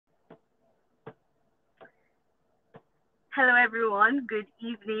Hello, everyone. Good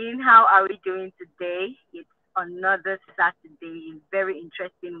evening. How are we doing today? It's another Saturday, a very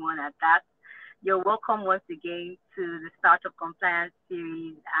interesting one at that. You're welcome once again to the Start of Compliance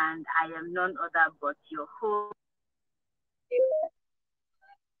series, and I am none other but your host.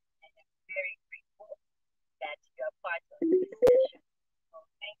 Very grateful that you are part of this session. So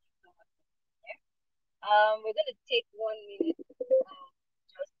thank you so much for being here. We're going to take 1 minute,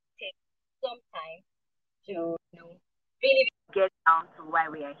 just take some time to really get down to why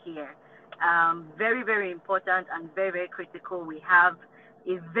we are here. Very, very important and very, very critical. We have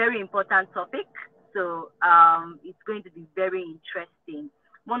a very important topic. So it's going to be very interesting.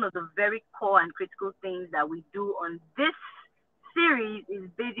 One of the very core and critical things that we do on this series is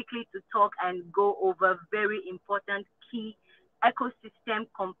basically to talk and go over very important key ecosystem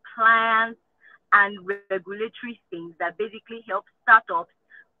compliance and regulatory things that basically help startups,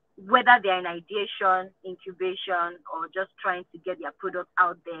 whether they're in ideation, incubation, or just trying to get their product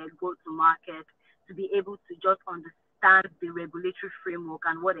out there, go to market, to be able to just understand the regulatory framework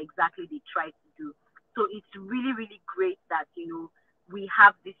and what exactly they try to do. So it's really, really great that, we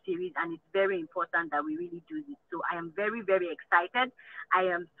have this series and it's very important that we really do this. So I am very, very excited. I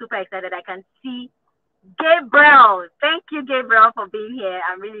am super excited. I can see Gabriel. Thank you, Gabriel, for being here.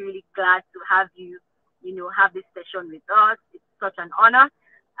 I'm really, really glad to have you, have this session with us. It's such an honor.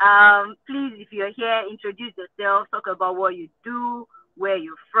 Please, if you're here, introduce yourself, talk about what you do, where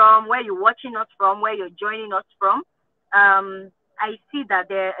you're from, where you're watching us from, where you're joining us from. I see that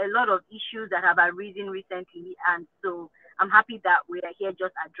there are a lot of issues that have arisen recently, and so I'm happy that we are here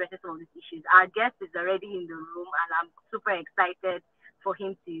just addressing some of these issues. Our guest is already in the room, and I'm super excited for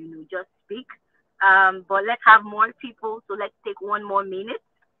him to, just speak. But let's have more people, so let's take 1 more minute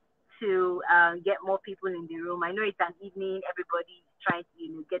to get more people in the room. I know it's an evening, everybody's trying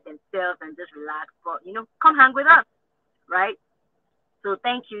to get themselves and just relax, but come hang with us, right? So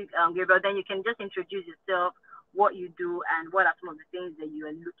thank you, Gabriel. Then you can just introduce yourself, what you do, and what are some of the things that you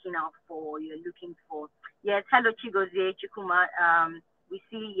are looking out for, you're looking for. Yes, hello, Chigozie, Chikuma. We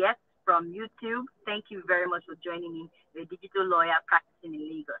see yes from YouTube. Thank you very much for joining in. You're a digital lawyer practicing in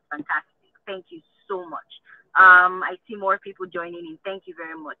Lagos. Fantastic. Thank you so much. I see more people joining in. Thank you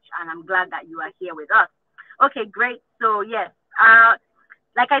very much. And I'm glad that you are here with us. Okay, great. So, yes,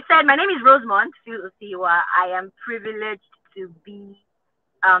 like I said, my name is Rosemont Phil-Othihiwa. I am privileged to be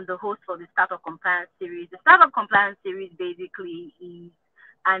the host for the Startup Compliance series. The Startup Compliance series basically is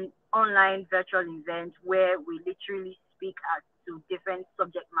an online virtual event where we literally speak as to different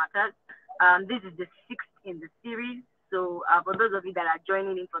subject matters. This is the sixth in the series. So for those of you that are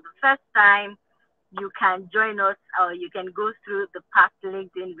joining in for the first time, you can join us or you can go through the past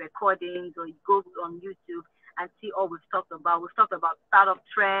LinkedIn recordings or go on YouTube and see all we've talked about. We've talked about startup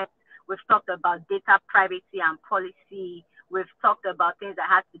trends. We've talked about data privacy and policy. We've talked about things that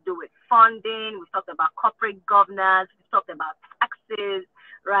have to do with funding. We've talked about corporate governance. We've talked about taxes,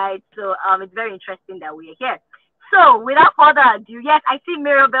 right? So it's very interesting that we are here. So without further ado, yes, I see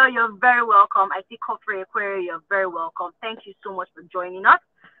Mirabel, you're very welcome. I see Corporate Aquarium, you're very welcome. Thank you so much for joining us.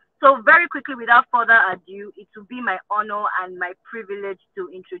 So very quickly, without further ado, it will be my honor and my privilege to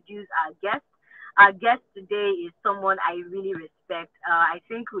introduce our guest. Our guest today is someone I really respect. I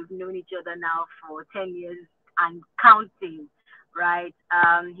think we've known each other now for 10 years and counting, right?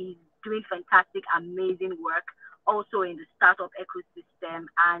 He's doing fantastic, amazing work also in the startup ecosystem.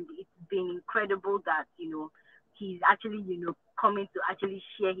 And it's been incredible that, he's actually, coming to actually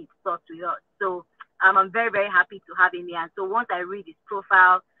share his thoughts with us. So I'm very, very happy to have him here. And so once I read his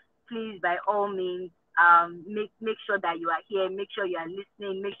profile, please, by all means, make sure that you are here, make sure you are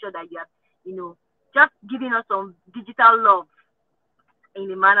listening, make sure that you are, just giving us some digital love in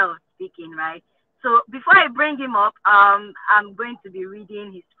the manner of speaking, right? So before I bring him up, I'm going to be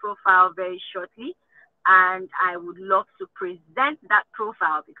reading his profile very shortly, and I would love to present that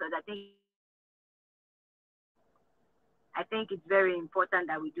profile because I think it's very important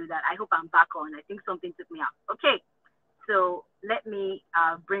that we do that. I hope I'm back on. I think something took me out. Okay, so let me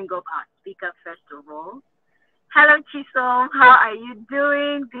bring up our speaker first of all. Hello, Chisom. How are you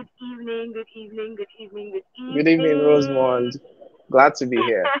doing? Good evening, good evening, good evening, good Good evening, evening. Rosemond. Glad to be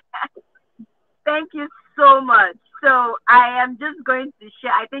here. Thank you so much. So I am just going to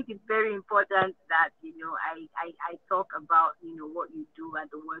share. I think it's very important that I talk about what you do and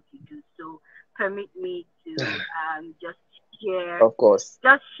the work you do. So permit me to just share, Of course.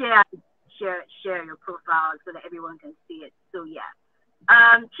 just share your profile so that everyone can see it. So yeah,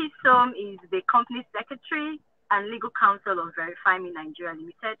 Chisom is the company secretary and legal counsel of Verify Me Nigeria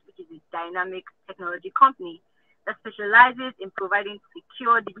Limited, which is a dynamic technology company that specializes in providing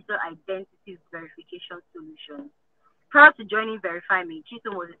secure digital identity verification solutions. Prior to joining Verify Me,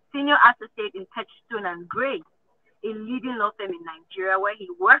 Chisom was a senior associate in Touchstone and Gray, a leading law firm in Nigeria where he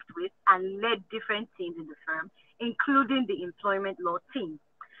worked with and led different teams in the firm, including the employment law team.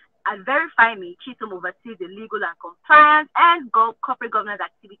 At Verify Me, Chisom oversees the legal and compliance and corporate governance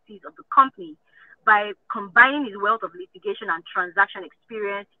activities of the company. By combining his wealth of litigation and transaction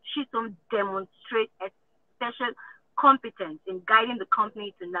experience, Chisom demonstrates essential competence in guiding the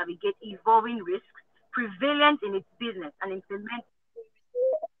company to navigate evolving risks prevalent in its business and implement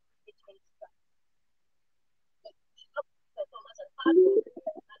performance and hard work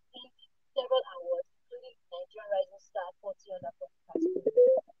and gained several awards, including the Nigerian Rising Star 40 under 40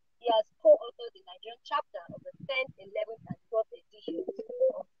 category. He has co-authored the Nigerian chapter of the 10th, 11th, and 12th editions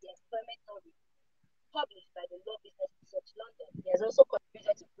of the Employment Law Review, published by the Law Business Research London. He has also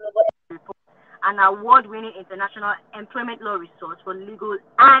contributed to Global Report, an award-winning international employment law resource for legal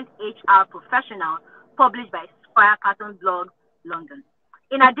and HR professionals, published by Spire Carton Blog, London.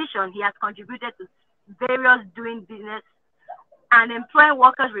 In addition, he has contributed to various doing business and employing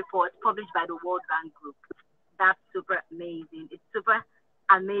workers reports published by the World Bank Group. That's super amazing. It's super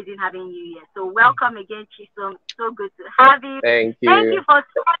amazing having you here. So welcome again, Chisom. So good to have you. Thank you. Thank you for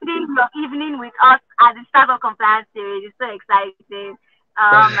spending your evening with us at the Startup Compliance series. It's so exciting.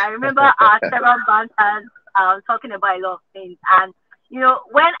 I remember our several banters talking about a lot of things. And,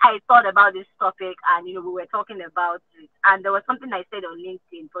 when I thought about this topic and, we were talking about it, and there was something I said on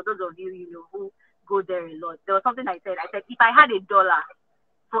LinkedIn, for those of you, who go there a lot, there was something I said. I said, if I had $1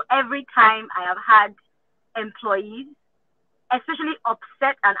 for every time I have had employees, especially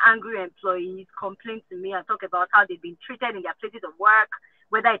upset and angry employees, complain to me and talk about how they've been treated in their places of work,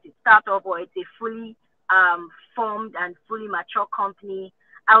 whether it's a startup or it's a fully formed and fully mature company,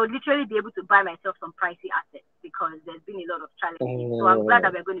 I would literally be able to buy myself some pricey assets because there's been a lot of challenges. So I'm glad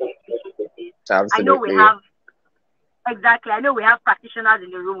that we're going to speak to this. Absolutely. I know we have, exactly, I know we have practitioners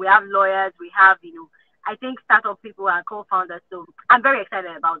in the room, we have lawyers, we have, I think startup people and co-founders. So I'm very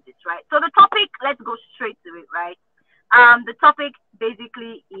excited about this, right? So the topic, let's go straight to it, right? The topic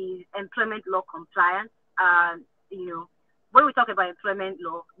basically is employment law compliance. When we talk about employment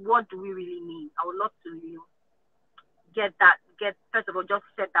law, what do we really mean? I would love to, first of all, just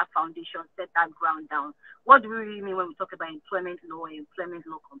set that foundation, set that ground down. What do we really mean when we talk about employment law and employment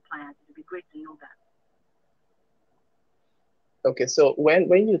law compliance? It would be great to know that. Okay, so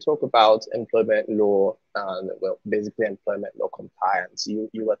when you talk about employment law and basically employment law compliance, you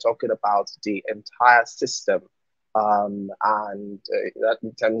were talking about the entire system, and that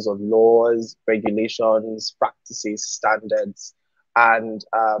in terms of laws, regulations, practices, standards, and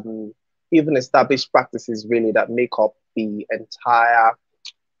even established practices really that make up the entire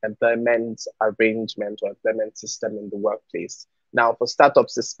employment arrangement or employment system in the workplace. Now, for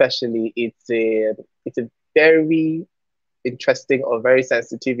startups especially, it's a very interesting or very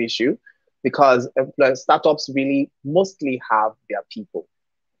sensitive issue because startups really mostly have their people.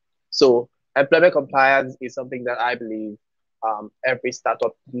 So employment compliance is something that I believe every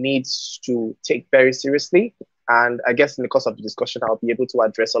startup needs to take very seriously. And I guess in the course of the discussion, I'll be able to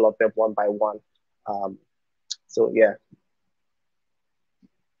address all of them one by one. So yeah.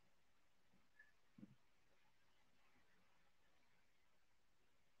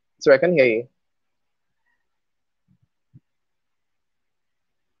 So I can hear you.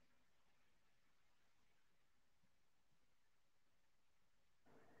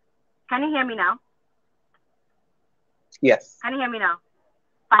 Can you hear me now? Yes. Can you hear me now?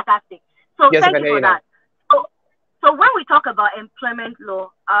 Fantastic. So yes, thank you for that. So when we talk about employment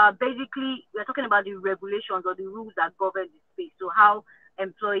law, basically we're talking about the regulations or the rules that govern the space. So how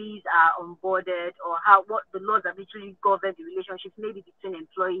employees are onboarded or what the laws that literally govern the relationships maybe between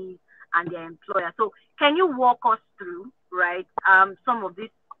employees and their employer. So can you walk us through, right, some of these,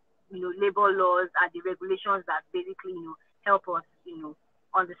 labor laws and the regulations that basically, help us,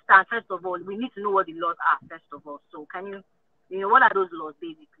 understand? First of all, we need to know what the laws are, first of all. So can you, what are those laws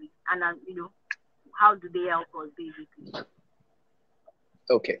basically? And how do they help us basically?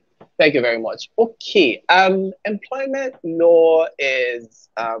 Okay, thank you very much. Okay, employment law is,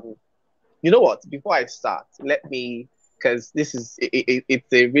 you know what, before I start, because this is,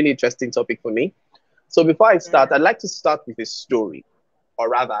 it's a really interesting topic for me. So before I start, I'd like to start with a story, or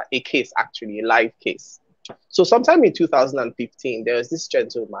rather a case, actually, a live case. So sometime in 2015, there was this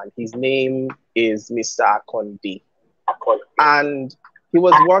gentleman, his name is Mr. Akonde, and he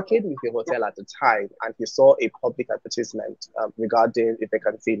was working with a hotel at the time, and he saw a public advertisement regarding a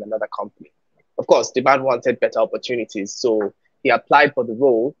vacancy in another company. Of course, the man wanted better opportunities, so he applied for the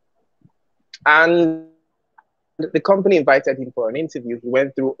role, and the company invited him for an interview. He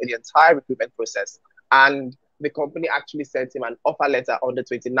went through the entire recruitment process, and the company actually sent him an offer letter on the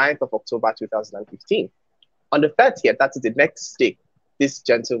 29th of October 2015. On the 30th, that is the next day, this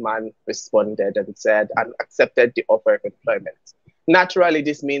gentleman responded and said and accepted the offer of employment. Naturally,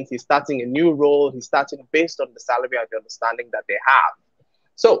 this means he's starting a new role. He's starting based on the salary and the understanding that they have.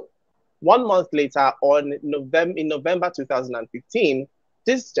 So 1 month later, in November 2015,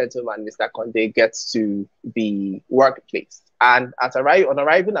 this gentleman, Mr. Conde, gets to the workplace. And on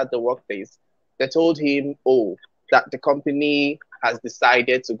arriving at the workplace, they told him, oh, that the company has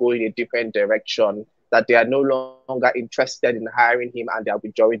decided to go in a different direction, that they are no longer interested in hiring him and they are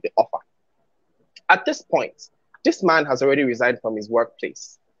withdrawing the offer. At this point, this man has already resigned from his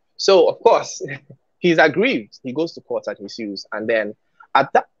workplace. So, of course, he's aggrieved. He goes to court and he sues. And then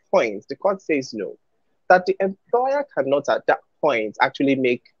at that point, the court says no, that the employer cannot at that point actually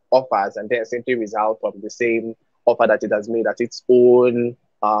make offers and then simply result from the same offer that it has made at its own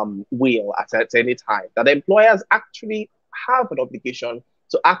will at any time. That employers actually have an obligation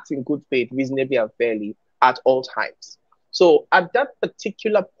to act in good faith, reasonably and fairly at all times. So at that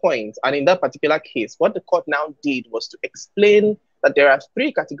particular point, and in that particular case, what the court now did was to explain that there are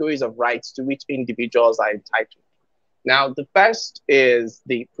three categories of rights to which individuals are entitled. Now, the first is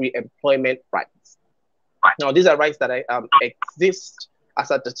the pre-employment rights. Now, these are rights that exist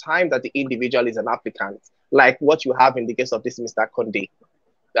as at the time that the individual is an applicant, like what you have in the case of this Mr. Conde.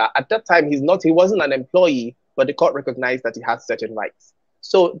 At that time, he wasn't an employee, but the court recognized that he has certain rights.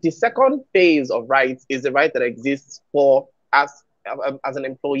 So the second phase of rights is the right that exists for as an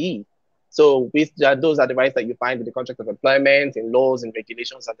employee. So those are the rights that you find in the contract of employment, in laws and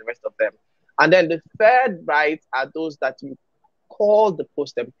regulations, and the rest of them. And then the third rights are those that you call the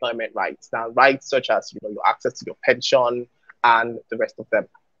post-employment rights. Now, rights such as your access to your pension and the rest of them.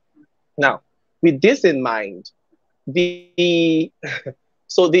 Now, with this in mind, the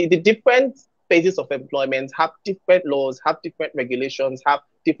the different phases of employment have different laws, have different regulations, have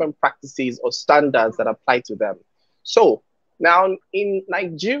different practices or standards that apply to them. So now in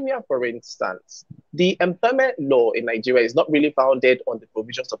Nigeria, for instance, the employment law in Nigeria is not really founded on the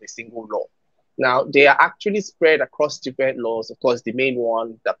provisions of a single law. Now, they are actually spread across different laws. Of course, the main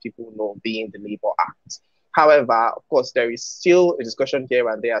one that people know being the Labor Act. However, of course, there is still a discussion here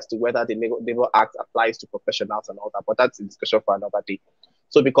and there as to whether the Labor Act applies to professionals and all that, but that's a discussion for another day.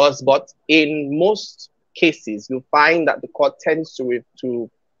 So but in most cases, you find that the court tends to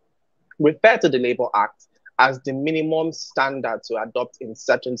refer to the Labor Act as the minimum standard to adopt in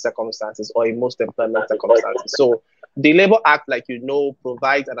certain circumstances or in most employment circumstances. So the Labor Act, like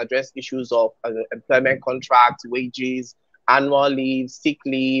provides and addresses issues of employment contracts, wages, annual leave, sick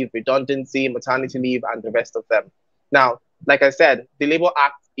leave, redundancy, maternity leave, and the rest of them. Now, like I said, the Labor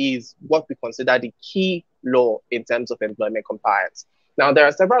Act is what we consider the key law in terms of employment compliance. Now, there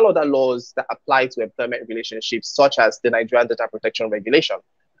are several other laws that apply to employment relationships, such as the Nigerian Data Protection Regulation.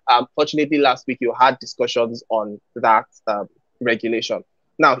 Fortunately, last week you had discussions on that regulation.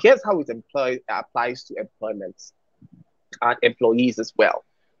 Now, here's how it applies to employment and employees as well.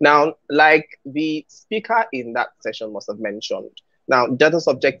 Now, like the speaker in that session must have mentioned, now data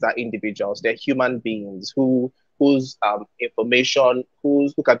subjects are individuals, they're human beings whose information, who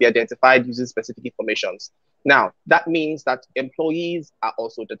can be identified using specific informations. Now, that means that employees are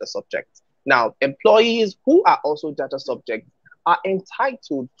also data subjects. Now, employees who are also data subjects are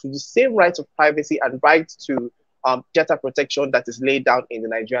entitled to the same rights of privacy and rights to data protection that is laid down in the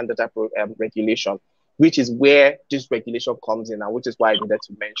Nigerian Data Regulation, which is where this regulation comes in and which is why I needed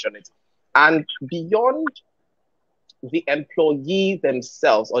to mention it. And beyond the employee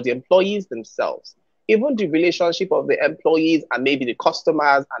themselves or the employees themselves, even the relationship of the employees and maybe the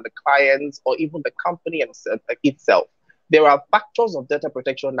customers and the clients or even the company itself, there are factors of data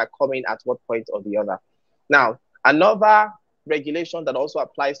protection that come in at one point or the other. Now, another regulation that also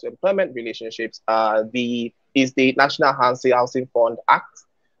applies to employment relationships is the National Housing Fund Act.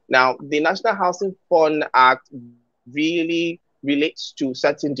 Now, the National Housing Fund Act really relates to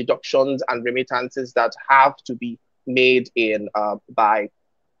certain deductions and remittances that have to be made by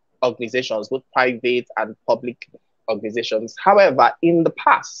organizations, both private and public organizations. However, in the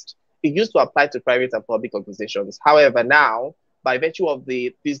past, it used to apply to private and public organizations. However, now, by virtue of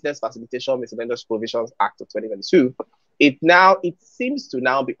the Business Facilitation Miscellaneous Provisions Act of 2022, it seems to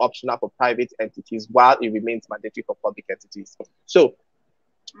now be optional for private entities while it remains mandatory for public entities. So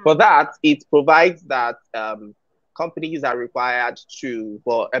for that, it provides that companies are required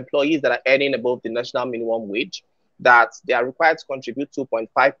for employees that are earning above the national minimum wage, that they are required to contribute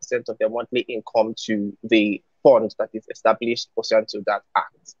 2.5% of their monthly income to the fund that is established pursuant to that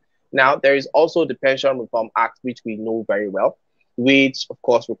act. Now, there is also the Pension Reform Act, which we know very well, which of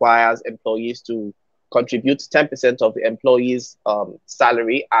course requires employees to contribute 10% of the employee's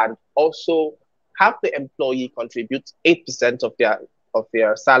salary, and also have the employee contribute 8% of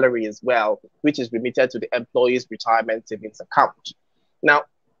their salary as well, which is remitted to the employee's retirement savings account. Now,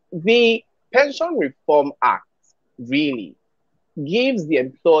 the Pension Reform Act really gives the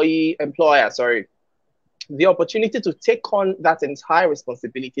employer, sorry, the opportunity to take on that entire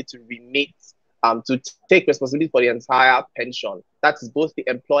responsibility to remit, to take responsibility for the entire pension. That is both the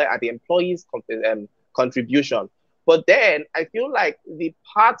employer and the employee's contribution. But then I feel like the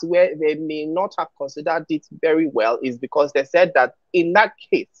part where they may not have considered it very well is because they said that in that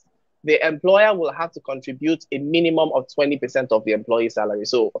case, the employer will have to contribute a minimum of 20% of the employee's salary.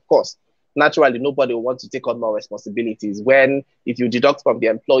 So, of course, naturally, nobody will want to take on more responsibilities when, if you deduct from the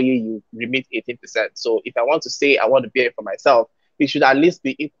employee, you remit 18%. So, if I want to say I want to bear it for myself, it should at least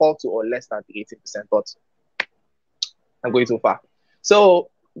be equal to or less than the 18%. But I'm going too far. So,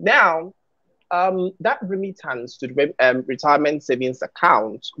 now that remittance to the retirement savings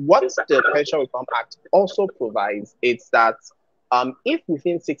account, what the Pension Reform Act also provides is that if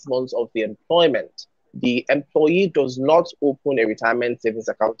within 6 months of the employment, the employee does not open a retirement savings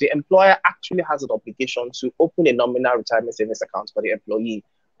account, the employer actually has an obligation to open a nominal retirement savings account for the employee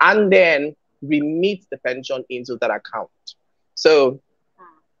and then remit the pension into that account. So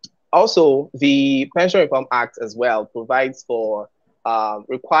also, the Pension Reform Act as well provides for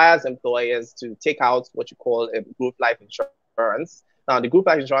requires employers to take out what you call a group life insurance. Now, the group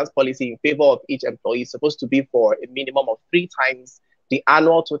life insurance policy in favor of each employee is supposed to be for a minimum of 3 times the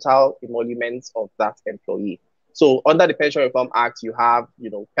annual total emoluments of that employee. So, under the Pension Reform Act, you have,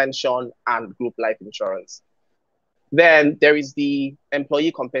 pension and group life insurance. Then there is the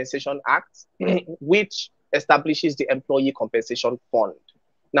Employee Compensation Act, which establishes the Employee Compensation Fund.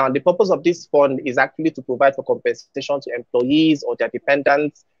 Now, the purpose of this fund is actually to provide for compensation to employees or their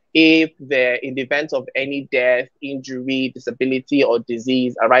dependents if they're in the event of any death, injury, disability, or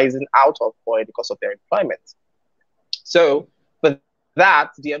disease arising out of or because of their employment. So, for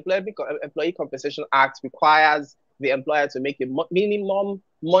that, the Employee Compensation Act requires the employer to make a minimum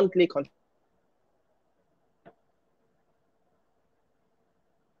monthly contribution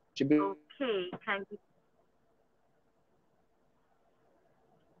of 5% Okay, thank you.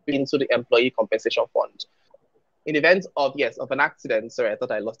 into the Employee Compensation Fund. In event of, yes, of an accident, sorry, I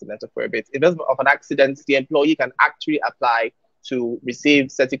thought I lost the metaphor for a bit. In event of an accident, the employee can actually apply to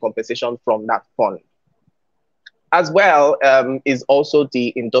receive certain compensation from that fund. As well is also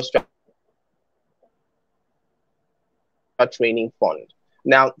the Industrial Training Fund.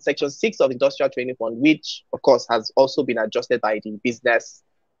 Now, Section 6 of the Industrial Training Fund, which of course has also been adjusted by the Business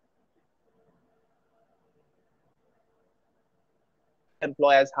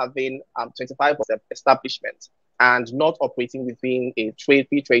employers having 25% establishment and not operating within a free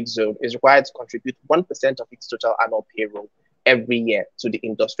trade zone is required to contribute 1% of its total annual payroll every year to the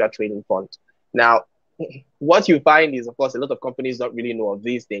Industrial Training Fund. Now, what you find is, of course, a lot of companies don't really know of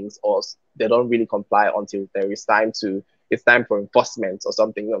these things, or they don't really comply until it's time for enforcement or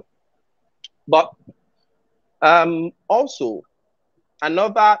something. But also,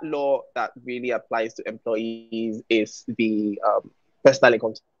 another law that really applies to employees is the personal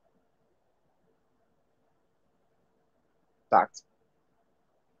income tax,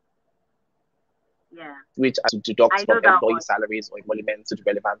 Yeah, which to deduct I from know that employee one. salaries or emoluments to the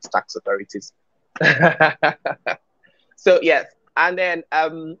relevant tax authorities. So yes, and then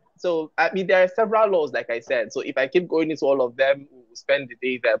so I mean there are several laws, like I said. So if I keep going into all of them, we'll spend the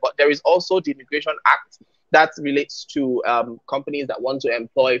day there. But there is also the Immigration Act that relates to companies that want to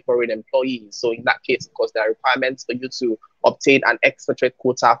employ foreign employees. So in that case, of course, there are requirements for you to obtain an expatriate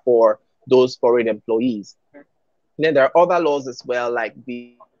quota for those foreign employees. And then there are other laws as well, like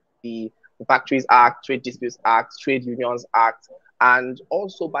the Factories Act, Trade Disputes Act, Trade Unions Act, and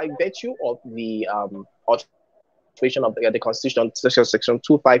also by virtue of the alteration of the Constitution, Section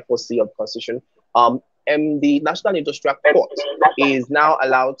 254C of the Constitution, the National Industrial Court is now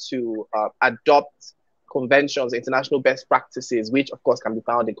allowed to adopt conventions, international best practices, which of course can be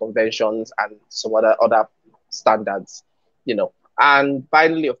found in conventions and some other standards, you know. And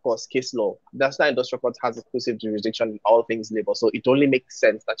finally, of course, case law. The National Industrial Court has exclusive jurisdiction in all things labor. So it only makes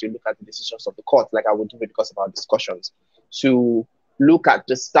sense that you look at the decisions of the court, like I would do because of our discussions, to look at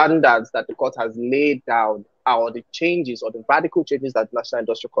the standards that the court has laid down or the changes or the radical changes that the National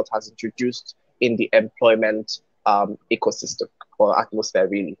Industrial Court has introduced in the employment ecosystem or atmosphere,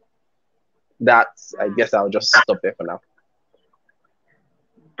 really. That's, I guess I'll just stop there for now.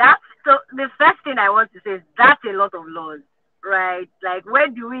 That's so. The first thing I want to say is that's a lot of laws, right? Like, where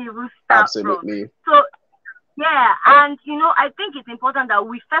do we even start from? Absolutely. So Yeah, and I think it's important that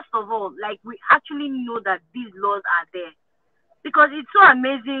we first of all, like, we actually know that these laws are there, because it's so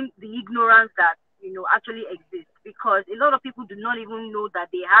amazing the ignorance that actually exists, because a lot of people do not even know that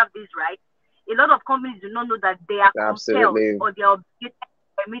they have this right. A lot of companies do not know that they are compelled Absolutely. or they are obligated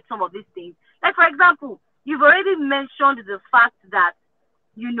to permit some of these things. Like, for example, you've already mentioned the fact that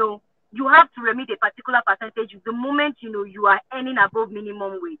you know you have to remit a particular percentage the moment you are earning above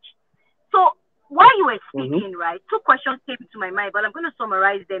minimum wage. So while you were Mm-hmm. speaking, right, two questions came to my mind, but I'm going to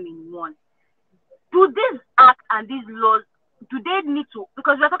summarize them in one. Do these acts and these laws, do they need to,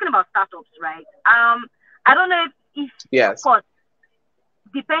 because we're talking about startups, right? I don't know if of Yes. course,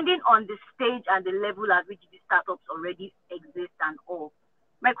 depending on the stage and the level at which these startups already exist and all.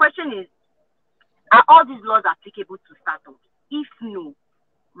 My question is, are all these laws applicable to startups? If no,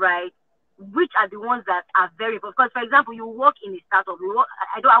 right? Which are the ones that are very important? Because, for example, you work in a startup.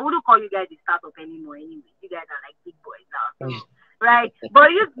 I wouldn't call you guys a startup anymore. Anyway, you guys are like big boys now, so right.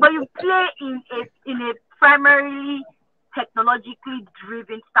 But you play in a primarily technologically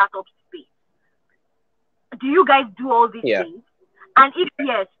driven startup space. Do you guys do all these Yeah. things? And if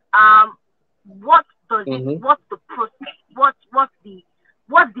yes, what does it? Mm-hmm. What's the process?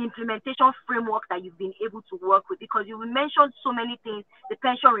 What's the implementation framework that you've been able to work with? Because you mentioned so many things, the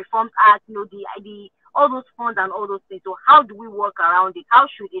Pension Reforms Act, the all those funds and all those things. So how do we work around it? How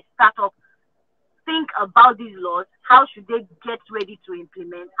should a startup think about these laws? How should they get ready to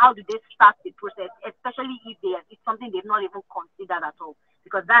implement? How do they start the process, especially if it's something they've not even considered at all?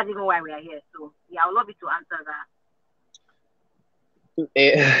 Because that's even why we are here. So yeah, I would love you to answer that.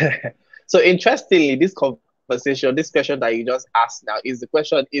 So interestingly, this conversation, this question that you just asked now is the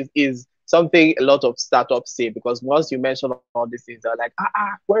question is something a lot of startups say, because once you mention all these things, they're like,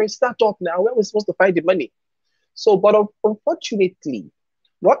 we're a startup now. Where are we supposed to find the money? So, but unfortunately,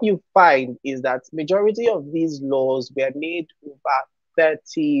 what you find is that majority of these laws were made over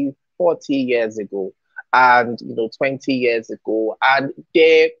 30, 40 years ago and 20 years ago, and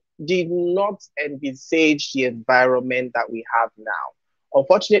they did not envisage the environment that we have now.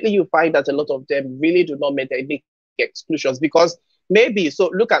 Unfortunately, you find that a lot of them really do not make exclusions, because maybe,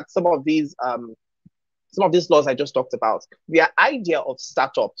 so look at some of these laws I just talked about. Their idea of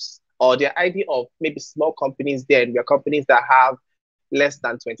startups, or their idea of maybe small companies, then we are companies that have less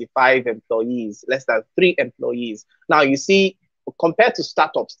than 25 employees, less than 3 employees. Now you see, compared to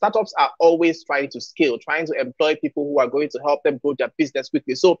startups, startups are always trying to scale, trying to employ people who are going to help them grow their business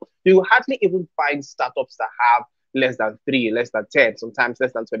quickly. So you hardly even find startups that have less than three, less than 10, sometimes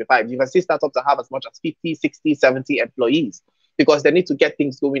less than 25. You can see startups that have as much as 50, 60, 70 employees, because they need to get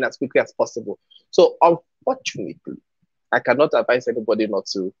things going as quickly as possible. So unfortunately, I cannot advise anybody not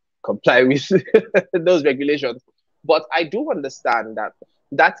to comply with those regulations. But I do understand that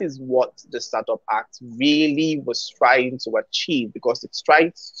that is what the Startup Act really was trying to achieve, because it's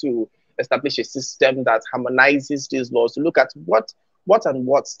trying to establish a system that harmonizes these laws to look at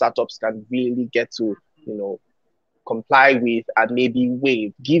what startups can really get to, you know, comply with and maybe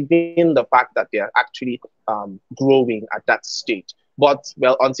waive, given the fact that they are actually growing at that stage. But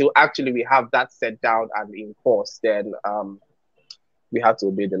well, until actually we have that set down and enforced, then we have to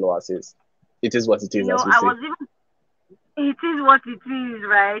obey the law as is. It is what it is, as we I say. was even it is what it is,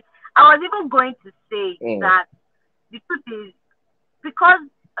 right? I was even going to say Mm, that the truth is, because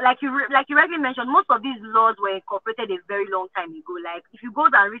like you rightly mentioned, most of these laws were incorporated a very long time ago. Like, if you go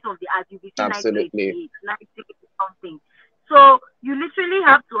and read some of the acts, you'll be seeing absolutely. 1988, 1980 something. So you literally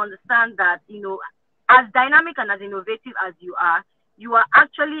have to understand that as dynamic and as innovative as you are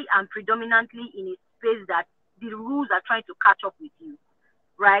actually and predominantly in a space that the rules are trying to catch up with you,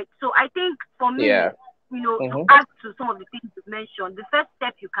 right? So I think for me, Yeah. to Hmm. add to some of the things you've mentioned, the first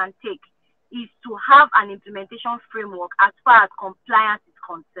step you can take is to have an implementation framework as far as compliance is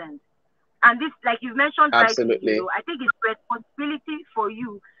concerned. And this, like you've mentioned rightly, Absolutely. I think it's responsibility for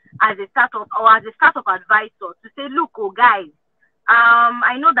you as a startup or as a startup advisor to say, look, oh guys,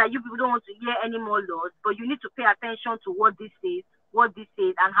 I know that you people don't want to hear any more laws, but you need to pay attention to what this says,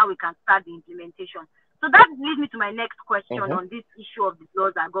 and how we can start the implementation. So that leads me to my next question Hmm. on this issue of the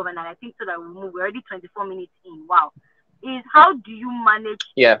laws that govern. And I think so that we'll move. We're already 24 minutes in. Wow. Is how do you manage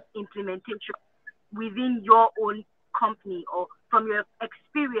Yeah. implementation within your own company or from your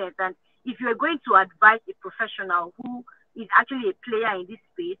experience? And if you're going to advise a professional who is actually a player in this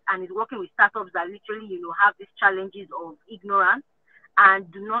space and is working with startups that literally, have these challenges of ignorance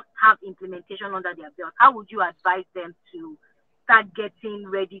and do not have implementation under their belt, how would you advise them to start getting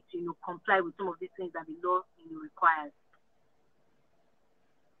ready to, comply with some of these things that the law, requires?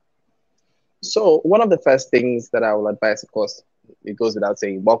 So one of the first things that I will advise, of course, it goes without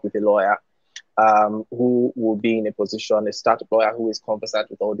saying, work with a lawyer. who will be in a position, a staff employer who is conversant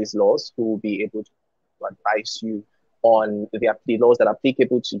with all these laws, who will be able to advise you on the laws that are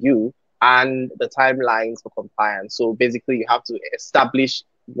applicable to you and the timelines for compliance. So basically, you have to establish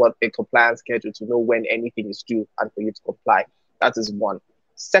what a compliance schedule to know when anything is due and for you to comply. That is one.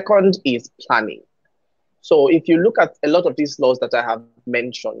 Second is planning. So if you look at a lot of these laws that I have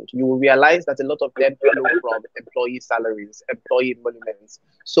mentioned, you will realize that a lot of them flow from employee salaries, employee emoluments.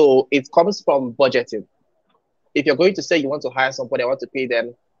 So it comes from budgeting. If you're going to say you want to hire somebody, I want to pay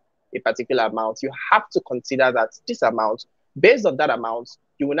them a particular amount, you have to consider that this amount, based on that amount,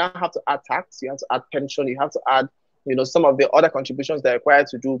 you will now have to add tax, you have to add pension, you have to add, some of the other contributions they're required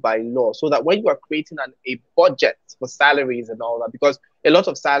to do by law, so that when you are creating a budget for salaries and all that, because a lot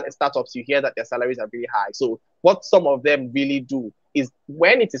of startups, you hear that their salaries are very high. So what some of them really do is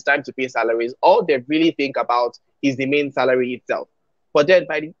when it is time to pay salaries, all they really think about is the main salary itself. But then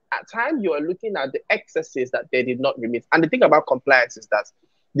by the time you are looking at the excesses that they did not remit, and the thing about compliance is that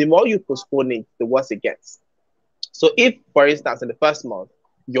the more you postpone it, the worse it gets. So if, for instance, in the first month,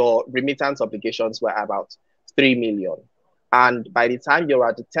 your remittance obligations were about 3 million, and by the time you're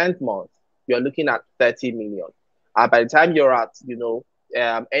at the 10th month, you're looking at 30 million. By the time you're at,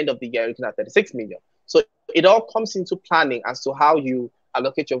 end of the year, you're looking at 36 million. So it all comes into planning as to how you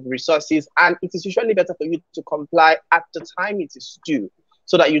allocate your resources, and it is usually better for you to comply at the time it is due,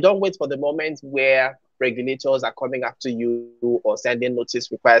 so that you don't wait for the moment where regulators are coming after you or sending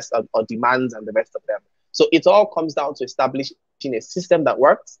notice requests or demands and the rest of them. So it all comes down to establishing a system that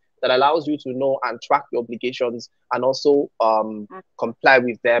works, that allows you to know and track your obligations and also comply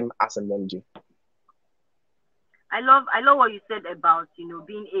with them as and when due. I love what you said about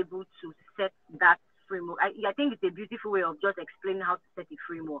being able to set that framework. I think it's a beautiful way of just explaining how to set a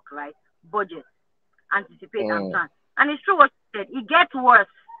framework, right? Budget, anticipate, and Mm, plan. And it's true what you said. It gets worse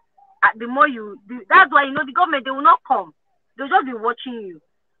the more you do. That's why the government, they will not come. They'll just be watching you.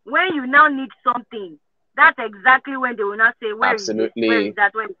 When you now need something, that's exactly when they will not say, where is this? Where is absolutely.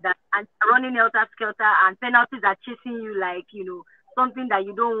 that? Where is that? And you're running helter skelter, and penalties are chasing you like, something that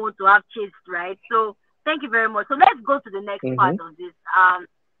you don't want to have chased, right? So thank you very much. So let's go to the next part Mm-hmm. of this.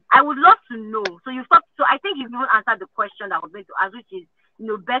 I would love to know. So you thought, so I think you've even answered the question that I was going to ask, which is,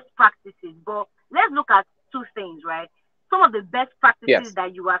 best practices. But let's look at two things, right? Some of the best practices Yes.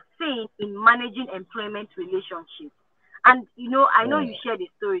 that you are seeing in managing employment relationships. And I know you Mm. share the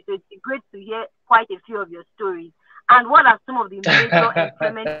story, so it's great to hear quite a few of your stories. And what are some of the major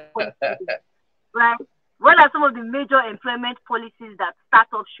employment policies, right? What are some of the major employment policies that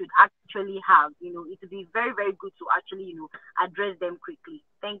startups should actually have? It would be very, very good to actually, address them quickly.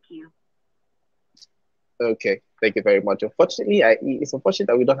 Thank you. Okay, thank you very much. Unfortunately, it's unfortunate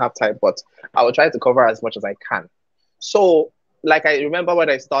that we don't have time, but I will try to cover as much as I can. So, like I remember when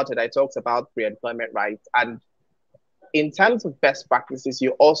I started, I talked about pre-employment rights, and in terms of best practices,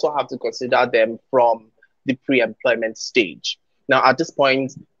 you also have to consider them from the pre-employment stage. Now, at this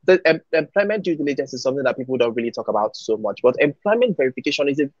point, the employment due diligence is something that people don't really talk about so much, but employment verification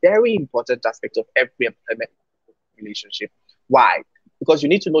is a very important aspect of every employment relationship. Why? Because you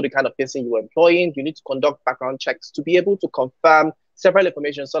need to know the kind of person you're employing. You need to conduct background checks to be able to confirm several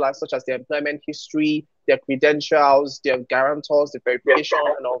information, such as their employment history, their credentials, their guarantors, the verification,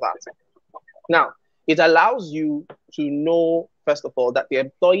 and all that. Now, it allows you to know, first of all, that the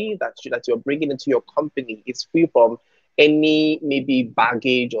employee that you're bringing into your company is free from any maybe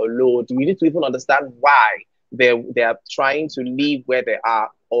baggage or load. You need to even understand why they are trying to leave where they are,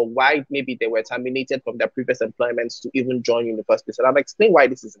 or why maybe they were terminated from their previous employments to even join you in the first place. And I'll explain why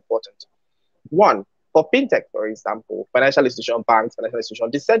this is important. One, for fintech, for example, financial institution, banks, financial institution,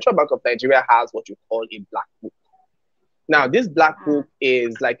 the Central Bank of Nigeria has what you call a black book. Now, this black Mm, book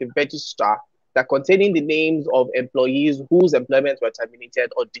is like a register that containing the names of employees whose employment were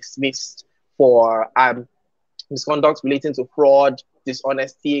terminated or dismissed for misconduct relating to fraud,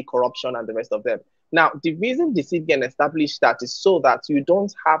 dishonesty, corruption, and the rest of them. Now, the reason the CBN established that is so that you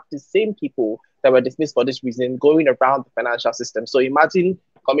don't have the same people that were dismissed for this reason going around the financial system. So imagine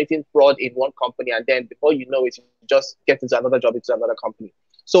committing fraud in one company, and then before you know it, you just get into another job into another company.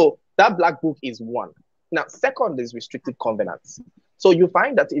 So that black book is one. Now, second is restricted covenants. So you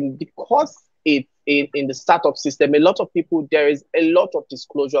find that because in the startup system, a lot of people, there is a lot of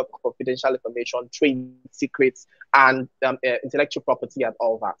disclosure of confidential information, trade secrets, and intellectual property and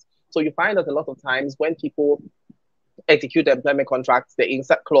all that. So you find that a lot of times when people execute employment contracts, they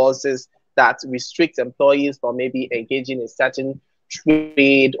insert clauses that restrict employees from maybe engaging in certain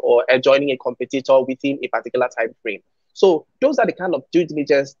trade or joining a competitor within a particular time frame. So those are the kind of due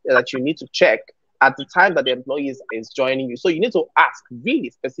diligence that you need to check at the time that the employee is joining you. So you need to ask really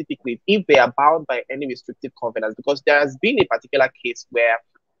specifically if they are bound by any restrictive covenants, because there has been a particular case where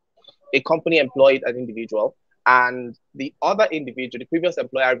a company employed an individual, and the other individual, the previous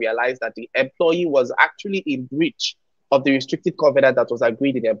employer, realized that the employee was actually in breach of the restrictive covenant that was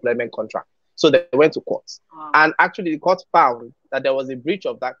agreed in the employment contract. So they went to court. Wow. And actually, the court found that there was a breach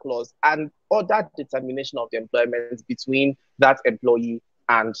of that clause and ordered determination of the employment between that employee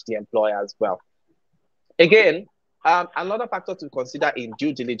and the employer as well. Again, another factor to consider in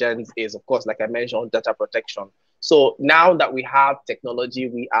due diligence is, of course, like I mentioned, data protection. So now that we have technology,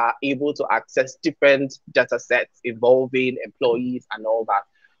 we are able to access different data sets involving employees and all that.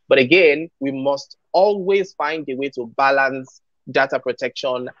 But again, we must always find a way to balance data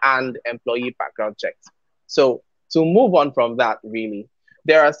protection and employee background checks. So to move on from that, really,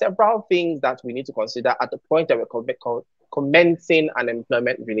 there are several things that we need to consider at the point that we're commencing an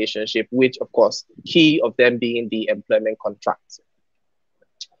employment relationship, which, of course, key of them being the employment contract.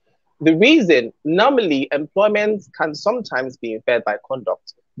 The reason, normally, employment can sometimes be inferred by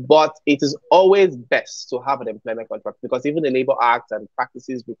conduct, but it is always best to have an employment contract, because even the Labor Act and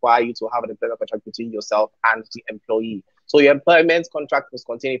practices require you to have an employment contract between yourself and the employee. So your employment contract must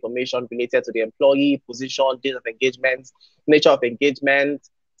contain information related to the employee, position, date of engagement, nature of engagement,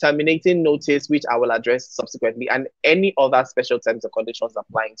 terminating notice, which I will address subsequently, and any other special terms and conditions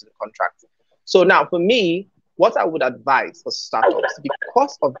applying to the contract. So now, for me, what I would advise for startups,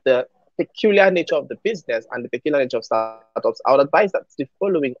 because of the peculiar nature of the business and the peculiar nature of startups, I would advise that the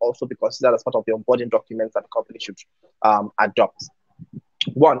following also be considered as part of the onboarding documents that the company should adopt.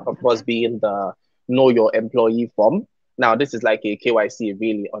 One, of course, Okay. being the know your employee form. Now, this is like a KYC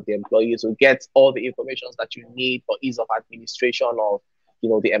really on the employee to get all the information that you need for ease of administration of,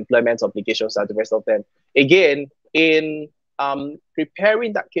 the employment obligations and the rest of them. Again, in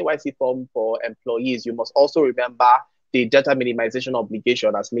preparing that KYC form for employees, you must also remember the data minimization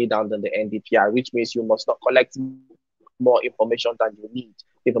obligation as laid down in the NDPR, which means you must not collect more information than you need.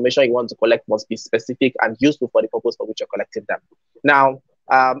 The information you want to collect must be specific and useful for the purpose for which you're collecting them. Now,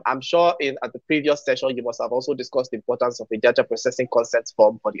 I'm sure at the previous session, you must have also discussed the importance of a data processing consent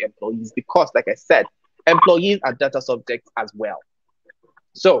form for the employees, because, like I said, employees are data subjects as well.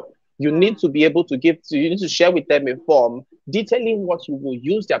 So you need Hmm. to be able to you need to share with them a form detailing what you will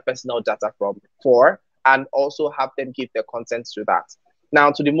use their personal data for, and also have them give their consent to that.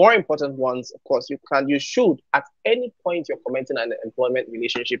 Now, to the more important ones, of course, you should, at any point you're commenting on an employment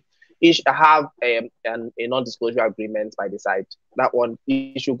relationship, you should have a non-disclosure agreement by the side. That one,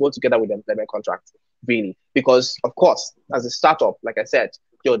 you should go together with the employment contract, really, because, of course, as a startup, like I said,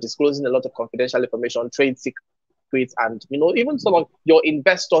 you're disclosing a lot of confidential information, trade secrets, and even some of your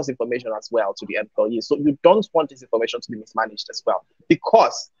investors' information as well to the employees. So you don't want this information to be mismanaged as well,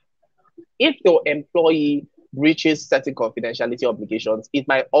 because if your employee breaches certain confidentiality obligations, it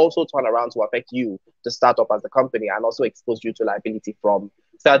might also turn around to affect you, the startup as a company, and also expose you to liability from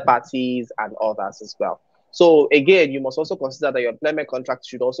third parties and others as well. So again, you must also consider that your employment contract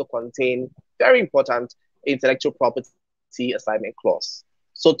should also contain, very important, intellectual property assignment clause.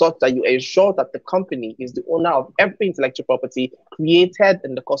 So that you ensure that the company is the owner of every intellectual property created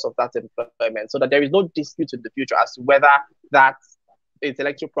in the course of that employment, so that there is no dispute in the future as to whether that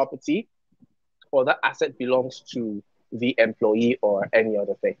intellectual property or that asset belongs to the employee or any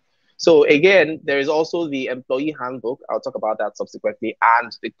other thing. So again, there is also the employee handbook. I'll talk about that subsequently,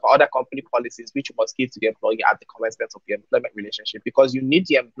 and the other company policies which you must give to the employee at the commencement of the employment relationship, because you need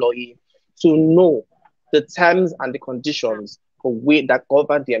the employee to know the terms and the conditions for that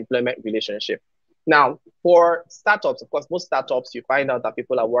govern the employment relationship. Now, for startups, of course, most startups, you find out that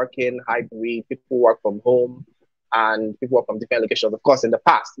people are working hybrid, people work from home, and people work from different locations. Of course, in the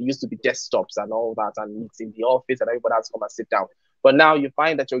past, it used to be desktops and all that, and it's in the office, and everybody has to come and sit down. But now you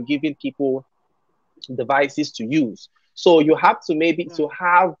find that you're giving people devices to use. So you have to maybe Hmm. to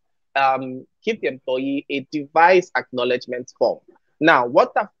have give the employee a device acknowledgement form. Now,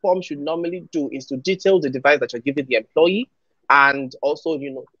 what that form should normally do is to detail the device that you're giving the employee, and also,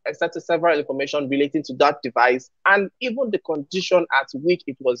 set several information relating to that device, and even the condition at which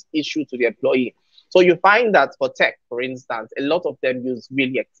it was issued to the employee. So you find that for tech, for instance, a lot of them use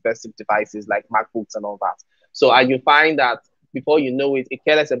really expensive devices like MacBooks and all that. So and you find that before you know it, a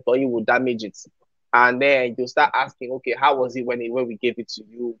careless employee will damage it, and then you start asking, okay, how was it when we gave it to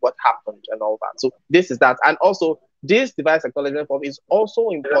you? What happened and all that? So this is that, and also this device acknowledgement form is also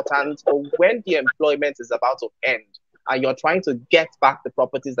important for when the employment is about to end, and you're trying to get back the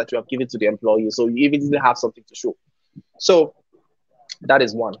properties that you have given to the employee. So you even have something to show. So that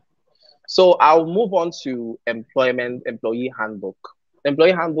is one. So I'll move on to employee handbook.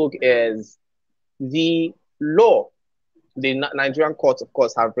 Employee handbook is the law, the Nigerian courts, of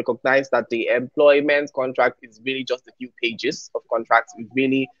course, have recognized that the employment contract is really just a few pages of contracts,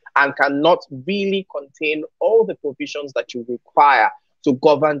 really, and cannot really contain all the provisions that you require to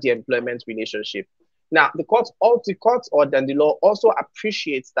govern the employment relationship. Now, the courts or then the law also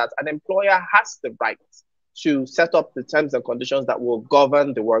appreciates that an employer has the right to set up the terms and conditions that will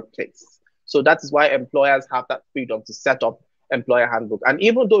govern the workplace. So that is why employers have that freedom to set up employer handbook. And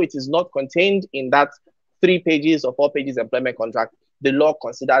even though it is not contained in that 3 pages or 4 pages employment contract, the law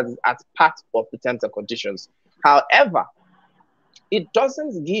considers it as part of the terms and conditions. However, it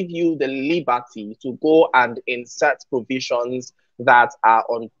doesn't give you the liberty to go and insert provisions that are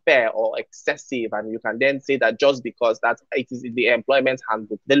unfair or excessive, and you can then say that just because that it is in the employment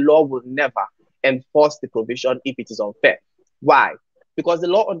handbook, the law will never enforce the provision if it is unfair. Why? Because the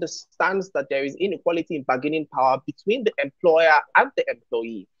law understands that there is inequality in bargaining power between the employer and the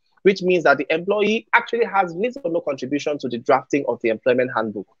employee, which means that the employee actually has little or no contribution to the drafting of the employment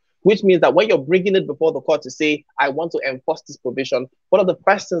handbook. Which means that when you're bringing it before the court to say, I want to enforce this provision, one of the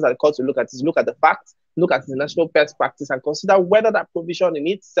first things that the court will look at is look at the facts, look at the national best practice, and consider whether that provision in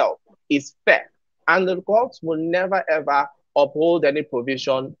itself is fair. And the court will never ever uphold any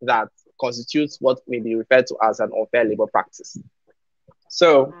provision that constitutes what may be referred to as an unfair labor practice.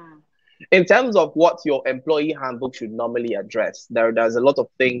 So Mm. in terms of what your employee handbook should normally address, there's a lot of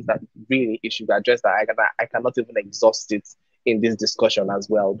things that really it should address that I cannot even exhaust it in this discussion as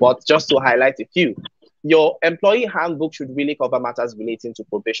well. But just to highlight a few, your employee handbook should really cover matters relating to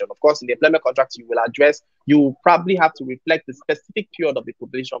probation. Of course, in the employment contract, you will probably have to reflect the specific period of the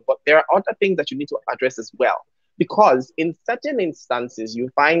probation, but there are other things that you need to address as well. Because in certain instances, you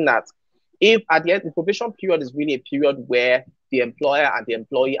find that if at the end, the probation period is really a period where the employer and the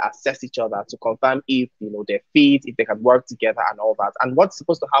employee assess each other to confirm if they're fit, if they can work together and all that. And what's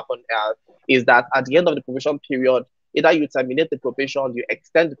supposed to happen is that at the end of the probation period, either you terminate the probation, you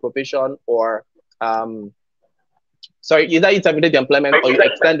extend the probation, or either you terminate the employment or you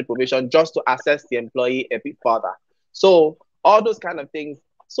extend the probation just to assess the employee a bit further. So all those kind of things.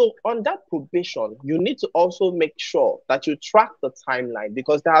 So on that probation, you need to also make sure that you track the timeline,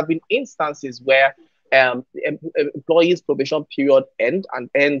 because there have been instances where the employee's probation period ends and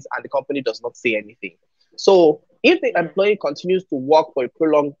the company does not say anything. So if the Yes. employee continues to work for a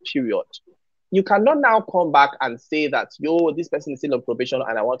prolonged period, you cannot now come back and say that, yo, this person is still on probation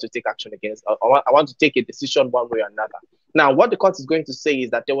and I want to take action against, I want to take a decision one way or another. Now, what the court is going to say is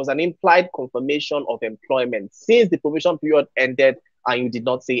that there was an implied confirmation of employment since the probation period ended and you did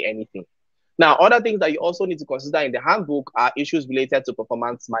not say anything. Now, other things that you also need to consider in the handbook are issues related to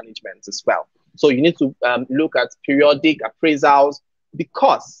performance management as well. So you need to look at periodic appraisals,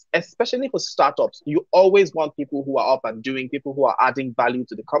 because especially for startups, you always want people who are up and doing, people who are adding value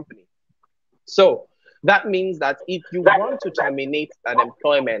to the company. So that means that if you want to terminate an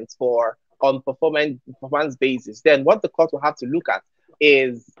employment for on performance basis, then what the court will have to look at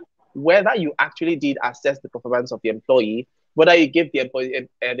is whether you actually did assess the performance of the employee, whether you give the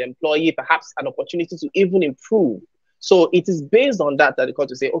employee perhaps an opportunity to even improve. So it is based on that that the court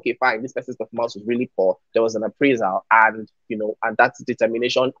will say, okay, fine, this person's performance was really poor. There was an appraisal, and and that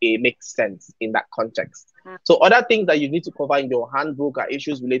determination it makes sense in that context. Mm. So other things that you need to cover in your handbook are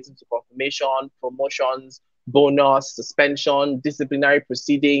issues related to confirmation, promotions, bonus, suspension, disciplinary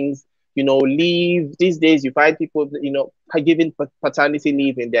proceedings, leave. These days you find people, giving paternity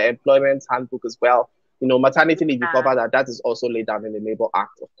leave in their employment handbook as well. Maternity leave, you cover that. That is also laid down in the Labor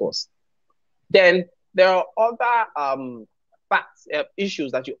Act, of course. Then there are other facts,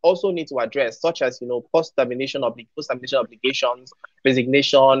 issues that you also need to address, such as post-termination obligations,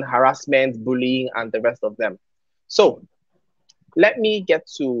 resignation, harassment, bullying, and the rest of them. So let me get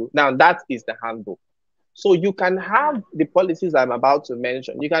to now. That is the handbook. So you can have the policies I'm about to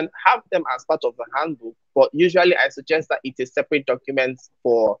mention. You can have them as part of the handbook, but usually I suggest that it's a separate document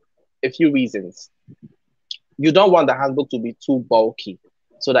for a few reasons. You don't want the handbook to be too bulky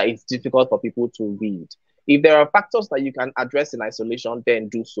so that it's difficult for people to read. If there are factors that you can address in isolation, then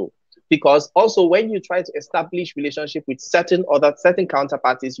do so. Because also when you try to establish relationship with certain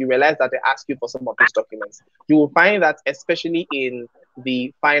counterparties, you realize that they ask you for some of those documents. You will find that especially in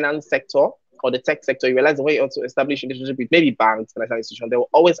the finance sector or the tech sector, you realize the way you also establish relationship with maybe banks, financial institutions, they will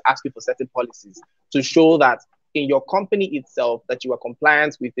always ask you for certain policies to show that in your company itself that you are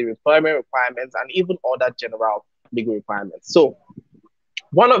compliant with the employment requirements and even other general legal requirements. So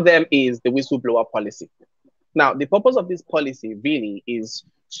one of them is the whistleblower policy. Now, the purpose of this policy really is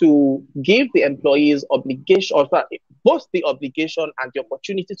to give the employees obligation, or both the obligation and the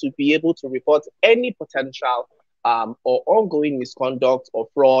opportunity to be able to report any potential or ongoing misconduct or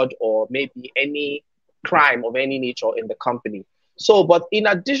fraud or maybe any crime of any nature in the company. So, but in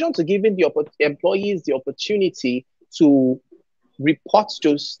addition to giving the employees the opportunity to report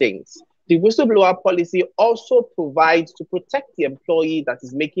those things, the whistleblower policy also provides to protect the employee that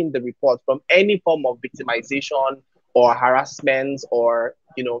is making the report from any form of victimization or harassment or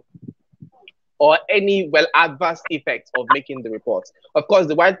any adverse effects of making the report. Of course,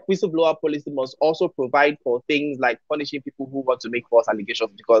 the white whistleblower policy must also provide for things like punishing people who want to make false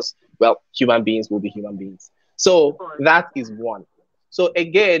allegations because, human beings will be human beings. So that is one. So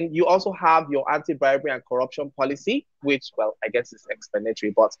again, you also have your anti-bribery and corruption policy, which, I guess is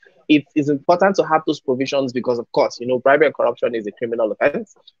explanatory, but it is important to have those provisions because, of course, bribery and corruption is a criminal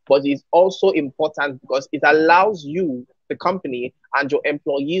offense, but it's also important because it allows you, the company, and your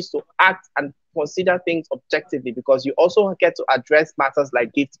employees to act and consider things objectively because you also get to address matters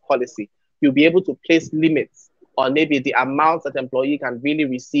like gift policy. You'll be able to place limits on maybe the amount that employee can really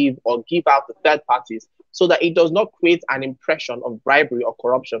receive or give out to third parties so that it does not create an impression of bribery or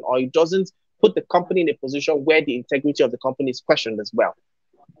corruption, or it doesn't put the company in a position where the integrity of the company is questioned as well.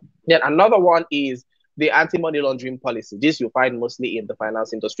 Then another one is the anti-money laundering policy. This you find mostly in the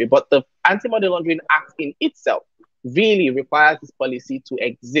finance industry, but the Anti-Money Laundering Act in itself really requires this policy to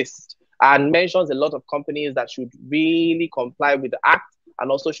exist and mentions a lot of companies that should really comply with the act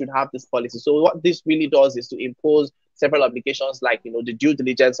and also should have this policy. So what this really does is to impose several obligations like the due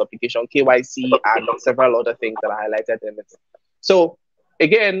diligence obligation, KYC, and several other things that are highlighted in it. So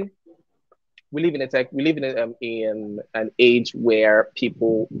again, we live in an age where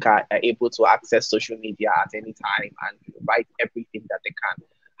people are able to access social media at any time and write everything that they can.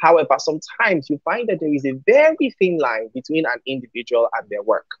 However, sometimes you find that there is a very thin line between an individual and their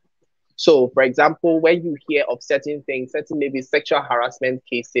work. So, for example, when you hear of certain things, certain maybe sexual harassment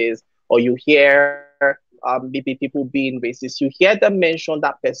cases, or you hear maybe people being racist, you hear them mention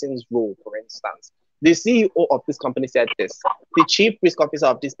that person's role, for instance. The CEO of this company said this. The chief risk officer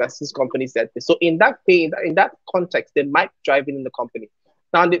of this person's company said this. So in that context, they might be driving in the company.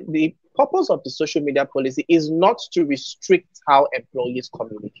 Now, the purpose of the social media policy is not to restrict how employees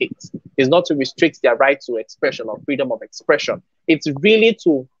communicate. It's not to restrict their right to expression or freedom of expression. It's really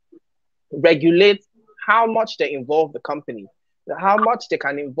to regulate how much they involve the company, how much they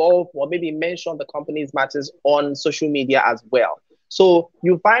can involve or maybe mention the company's matters on social media as well. So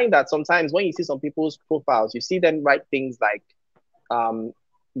you find that sometimes when you see some people's profiles, you see them write things like,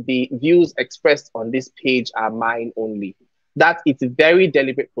 the views expressed on this page are mine only. That it's a very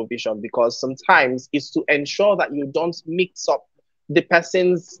deliberate provision because sometimes it's to ensure that you don't mix up the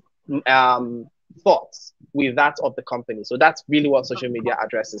person's thoughts with that of the company. So that's really what social media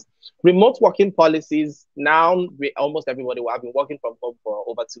addresses. Remote working policies, now almost everybody will have been working from home for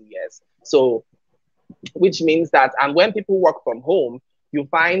over 2 years. So which means that, and when people work from home, you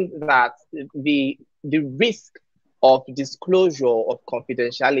find that the risk of disclosure of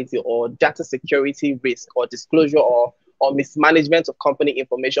confidentiality or data security risk or disclosure or mismanagement of company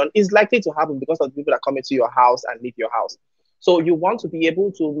information is likely to happen because of the people that come into your house and leave your house. So you want to be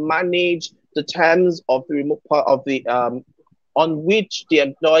able to manage the terms of the remote part of the on which the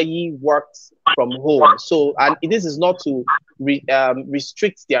employee works from home. So, and this is not to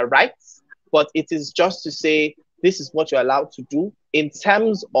restrict their rights, but it is just to say this is what you're allowed to do in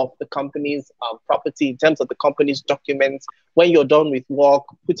terms of the company's property, in terms of the company's documents. When you're done with work,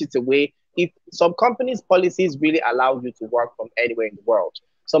 put it away. If some companies' policies really allow you to work from anywhere in the world,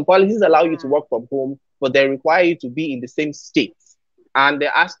 some policies allow you to work from home, but they require you to be in the same state. And they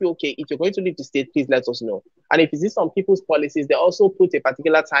ask you, okay, if you're going to leave the state, please let us know. And if you see some people's policies, they also put a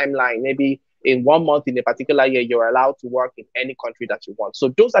particular timeline, maybe in 1 month, in a particular year, you're allowed to work in any country that you want. So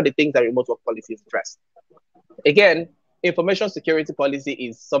those are the things that remote work policies address. Again, information security policy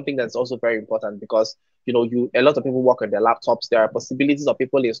is something that's also very important because a lot of people work on their laptops. There are possibilities of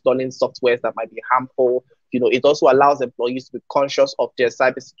people installing softwares that might be harmful. It also allows employees to be conscious of their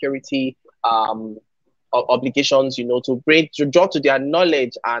cybersecurity obligations, to draw to their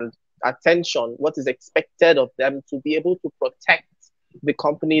knowledge and attention what is expected of them to be able to protect the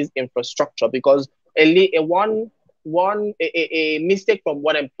company's infrastructure, because a mistake from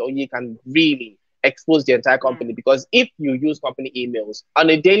one employee can really expose the entire company. Because if you use company emails on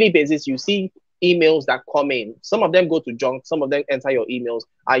a daily basis, you see emails that come in. Some of them go to junk, some of them enter your emails,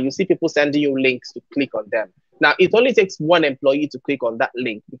 and you see people sending you links to click on them. Now, it only takes one employee to click on that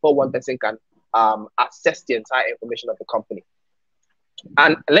link before one person can access the entire information of the company.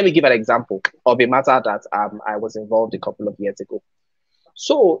 And let me give an example of a matter that I was involved a couple of years ago.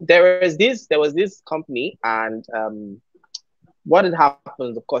 So there was this company, and what had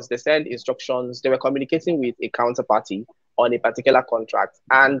happened, of course, they sent instructions, they were communicating with a counterparty on a particular contract.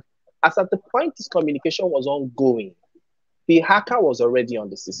 And as at the point this communication was ongoing, the hacker was already on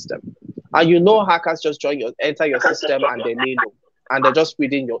the system. And you know, hackers just enter your system and they lay low and they're just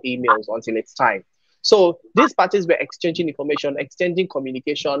reading your emails until it's time. So these parties were exchanging information, exchanging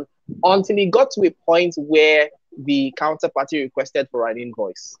communication until it got to a point where the counterparty requested for an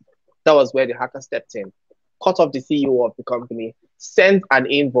invoice. That was where the hacker stepped in, cut off the CEO of the company, sent an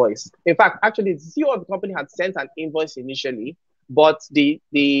invoice. In fact, actually, the CEO of the company had sent an invoice initially, but the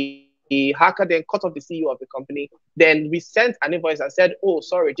hacker then cut off the CEO of the company. Then we sent an invoice and said, "Oh,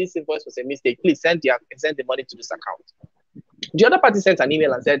 sorry, this invoice was a mistake. Please send the money to this account." The other party sent an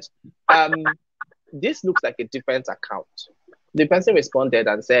email and said, "This looks like a different account." The person responded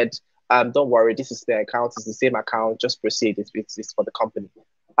and said, "Don't worry, this is the account. It's the same account. Just proceed. It's for the company."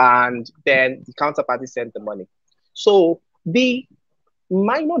 And then the counterparty sent the money. So the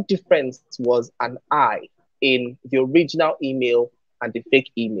minor difference was an I in the original email and the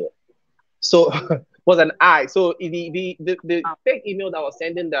fake email. So was an I. So the fake email that was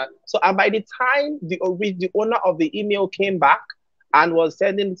sending that. So and by the time the owner of the email came back and was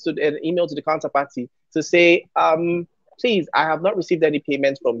sending an email to the counterparty to say, please, I have not received any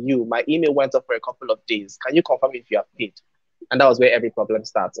payment from you. My email went up for a couple of days. Can you confirm if you have paid? And that was where every problem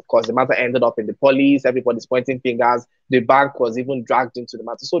starts. Of course, the matter ended up in the police. Everybody's pointing fingers. The bank was even dragged into the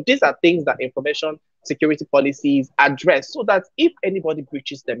matter. So these are things that information security policies address so that if anybody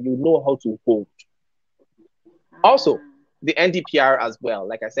breaches them, you know how to hold. Also, the NDPR as well,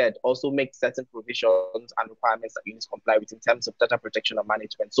 like I said, also makes certain provisions and requirements that you need to comply with in terms of data protection and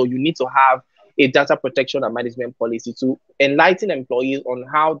management. So you need to have a data protection and management policy to enlighten employees on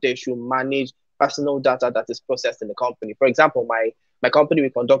how they should manage personal data that is processed in the company. For example, my company,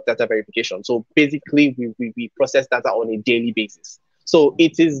 we conduct data verification. So basically, we process data on a daily basis. So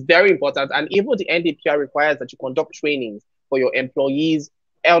it is very important. And even the NDPR requires that you conduct trainings for your employees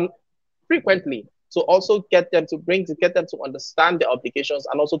frequently. So also get them to understand the obligations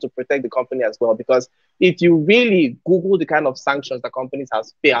and also to protect the company as well. Because if you really Google the kind of sanctions that companies have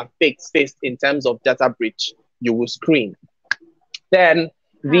faced in terms of data breach, you will scream. Then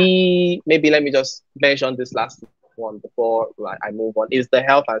maybe let me just mention this last one before I move on, is the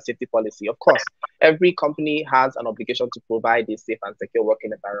health and safety policy. Of course, every company has an obligation to provide a safe and secure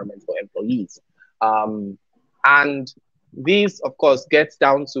working environment for employees. And this, of course, gets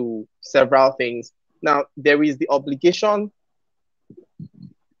down to several things. Now, there is the obligation,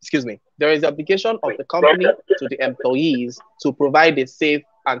 there is the obligation of the company to the employees to provide a safe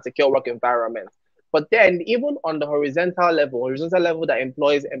and secure work environment. But then even on the horizontal level that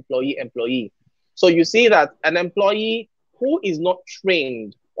employs employee. So you see that an employee who is not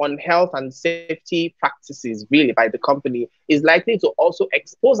trained on health and safety practices really by the company is likely to also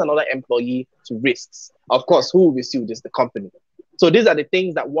expose another employee to risks. Of course, who will be sued is the company. So these are the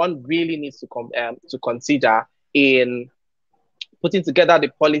things that one really needs to consider in putting together the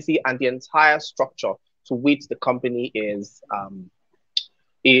policy and the entire structure to which the company is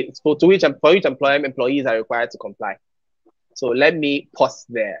for which employees are required to comply. So let me pause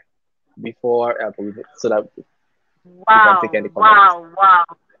there before so that we can take any comments. Wow.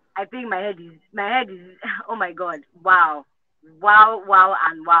 I think my head is oh my god. Wow,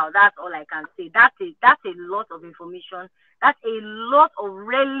 and wow. That's all I can say. That's a lot of information. That's a lot of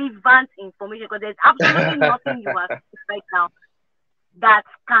relevant information because there's absolutely nothing you are saying right now that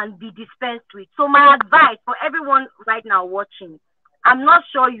can be dispensed with. So my advice for everyone right now watching, I'm not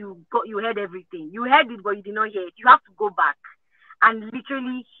sure you heard everything. You heard it, but you did not hear it. You have to go back and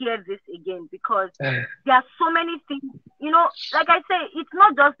literally hear this again because there are so many things. Like I say, it's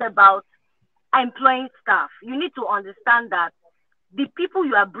not just about employing staff. You need to understand that the people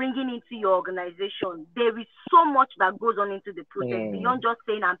you are bringing into your organization, there is so much that goes on into the process beyond just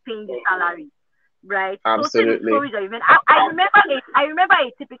saying I'm paying the salary, right? So see the Absolutely. stories that you've I remember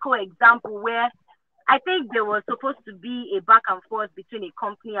a typical example where I think there was supposed to be a back and forth between a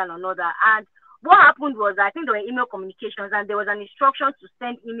company and another. And what happened was, I think there were email communications and there was an instruction to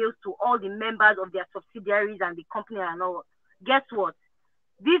send emails to all the members of their subsidiaries and the company and all. Guess what?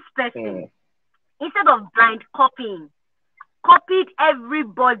 This person, instead of blind copying, copied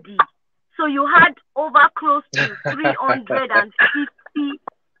everybody. So you had over close to 350.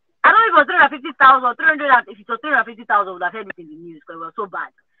 I don't know if it was 350,000 or 300. If it was 350,000, I would have heard it in the news because it was so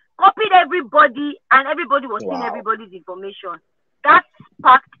bad. Copied everybody, and everybody was seeing everybody's information. That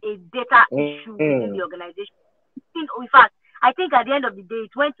sparked a data issue within the organization. In fact, I think at the end of the day,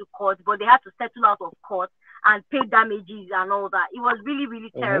 it went to court, but they had to settle out of court. and pay damages and all that. It was really,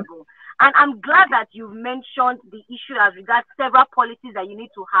 really Mm-hmm. terrible. And I'm glad that you mentioned the issue as regards several policies that you need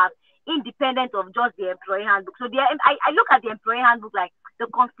to have independent of just the employee handbook. So I look at the employee handbook like the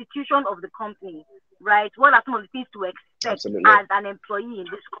constitution of the company, right? What are some of the things to expect Absolutely. as an employee in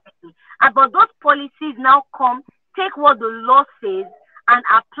this company? And but those policies now come, take what the law says and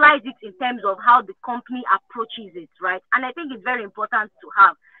applies it in terms of how the company approaches it, right? And I think it's very important to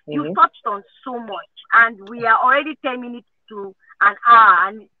have. You've Mm-hmm. touched on so much, and we are already 10 minutes to an hour,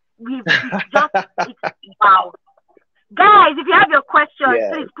 and it's just it's wow. Guys, if you have your questions, Yeah.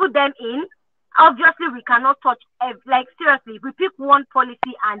 please put them in. Obviously, we cannot touch like seriously. If we pick one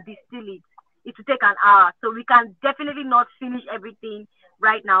policy and distill it, it will take an hour. So we can definitely not finish everything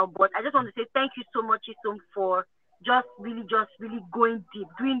right now. But I just want to say thank you so much, Chisom, for just really going deep,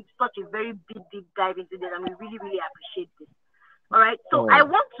 doing such a very big deep dive into this, and we really really appreciate this. All right. So I Mm.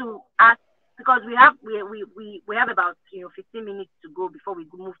 want to ask because we have about 15 minutes to go before we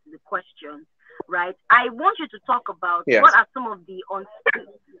move to the questions, right? I want you to talk about what Yes. are some of the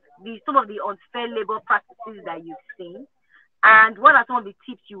unfair labor practices that you've seen, and what are some of the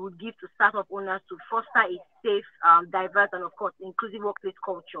tips you would give to startup owners to foster a safe, diverse, and of course inclusive workplace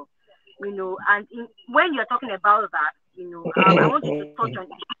culture. And when you're talking about that, I want you to touch on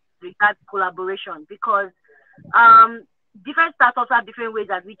issues regarding collaboration because um, different startups have different ways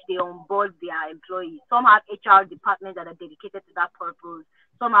at which they onboard their employees. Some have HR departments that are dedicated to that purpose.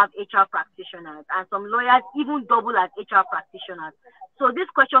 Some have HR practitioners, and some lawyers even double as HR practitioners. So this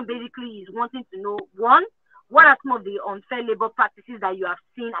question basically is wanting to know one, what are some of the unfair labor practices that you have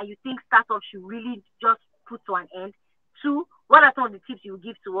seen and you think startups should really just put to an end? Two, what are some of the tips you would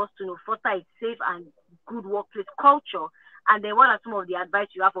give to us to foster a safe and good workplace culture? And then what are some of the advice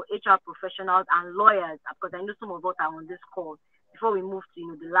you have for HR professionals and lawyers? Because I know some of us are on this call before we move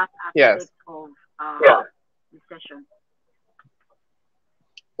to the last Yes. aspect of the session.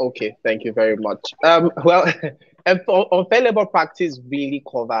 Okay, thank you very much. Well, unfair labor practice really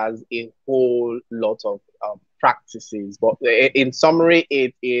covers a whole lot of practices, but in summary,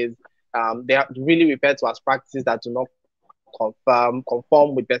 it is they are really referred to as practices that do not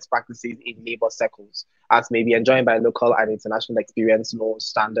conform with best practices in labor circles, as may be enjoined by local and international experience, laws,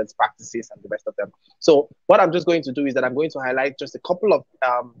 standards, practices, and the rest of them. So, what I'm just going to do is that I'm going to highlight just a couple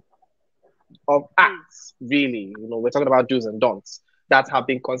of Please. acts, really, we're talking about do's and don'ts that have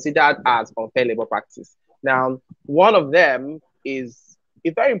been considered as unfair labor practice. Now, one of them is a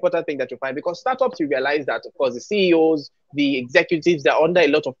very important thing that you find because startups, you realize that, of course, the CEOs, the executives, they're under a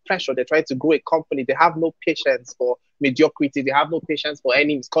lot of pressure. They're trying to grow a company. They have no patience for mediocrity. They have no patience for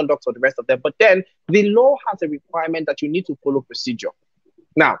any misconduct or the rest of them. But then the law has a requirement that you need to follow procedure.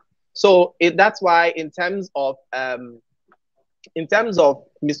 Now, so that's why in terms of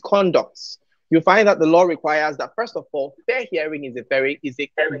misconducts, you find that the law requires that first of all, fair hearing is a right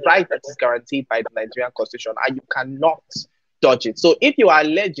that is guaranteed by the Nigerian Constitution, and you cannot dodge it. So if you are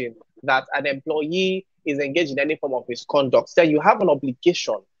alleging that an employee is engaged in any form of misconduct, then you have an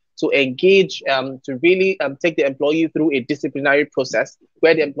obligation to engage to really take the employee through a disciplinary process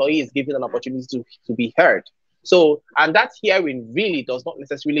where the employee is given an opportunity to be heard. So, and that hearing really does not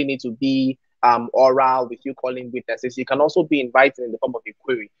necessarily need to be oral with you calling witnesses. You can also be invited in the form of a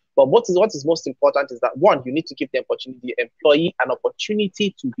query. But what is most important is that one, you need to give the employee an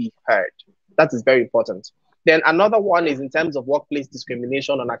opportunity to be heard. That is very important. Then another one is in terms of workplace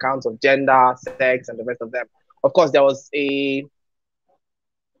discrimination on account of gender, sex, and the rest of them. Of course, there's a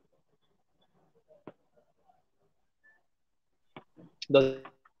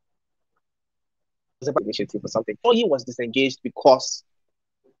initiative or something. Employee was disengaged because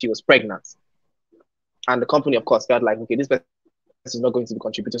she was pregnant. And the company, of course, felt like, okay, this person is not going to be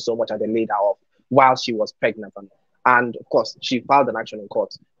contributing so much, and they laid her off while she was pregnant. And of course, she filed an action in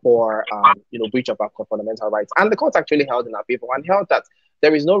court for breach of her fundamental rights. And the court actually held in her favor and held that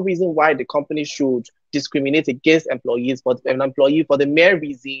there is no reason why the company should discriminate against employees for an employee for the mere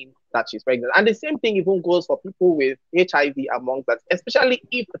reason that she's pregnant. And the same thing even goes for people with HIV among that, especially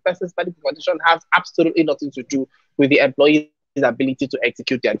if the person's medical condition has absolutely nothing to do with the employee's ability to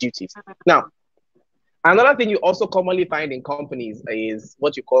execute their duties. Now, another thing you also commonly find in companies is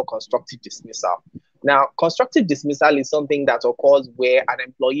what you call constructive dismissal. Now, constructive dismissal is something that occurs where an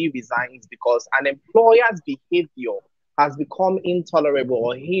employee resigns because an employer's behavior has become intolerable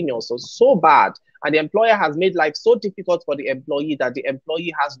or heinous or so bad, and the employer has made life so difficult for the employee that the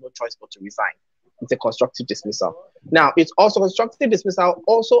employee has no choice but to resign. It's a constructive dismissal. Now, it's also constructive dismissal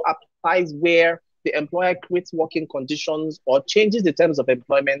also applies where the employer creates working conditions or changes the terms of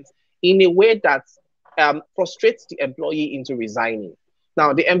employment in a way that frustrates the employee into resigning.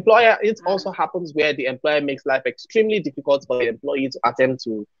 Now, the employer, it also happens where the employer makes life extremely difficult for the employee to attempt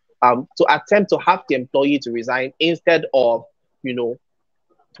to have the employee to resign instead of, you know,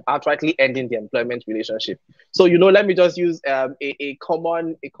 outrightly ending the employment relationship. So, let me just use a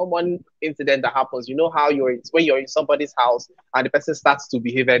common incident that happens. You know how when you're in somebody's house and the person starts to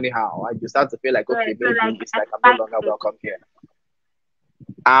behave anyhow, and you start to feel like, Yeah, okay, so like maybe it's a like I'm no spite longer taking. welcome here.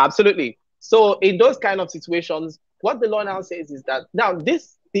 Absolutely. So in those kind of situations, what the law now says is that now the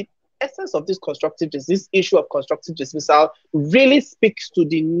essence of this issue of constructive dismissal really speaks to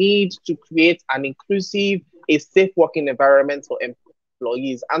the need to create an inclusive, a safe working environment for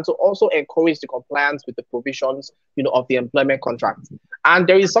employees and to also encourage the compliance with the provisions, of the employment contract. And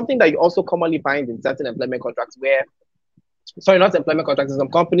there is something that you also commonly find in certain employment contracts where, sorry, not employment contracts, some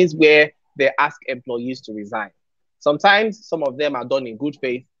companies where they ask employees to resign. Sometimes some of them are done in good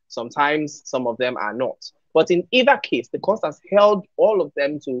faith, sometimes some of them are not. But in either case, the court has held all of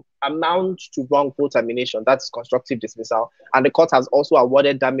them to amount to wrongful termination, that's constructive dismissal, and the court has also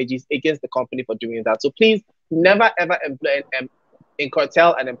awarded damages against the company for doing that. So please never ever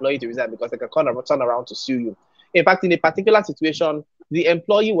tell an employee to resign because they can turn around to sue you. In fact, in a particular situation, the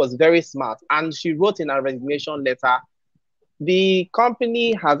employee was very smart and she wrote in her resignation letter, the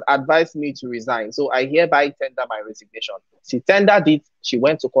company has advised me to resign, so I hereby tender my resignation. She tendered it, she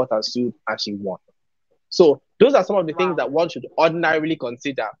went to court and sued, and she won. So those are some of the things Wow. that one should ordinarily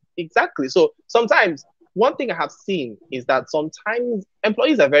consider. Exactly. So sometimes one thing I have seen is that sometimes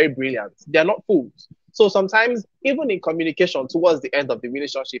employees are very brilliant. They're not fools. So sometimes, even in communication towards the end of the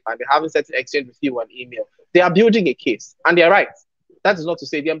relationship and they're having certain exchange with you on email, they are building a case and they're right. That is not to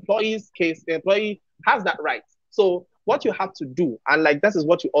say the employee's case, the employee has that right. So what you have to do, and like this is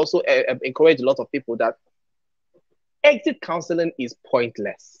what you also encourage a lot of people, that exit counseling is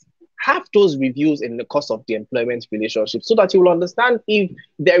pointless. Have those reviews in the course of the employment relationship so that you will understand if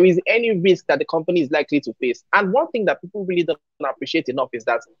there is any risk that the company is likely to face. And one thing that people really don't appreciate enough is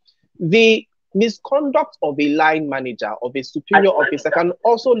that the misconduct of a line manager, of a superior officer, can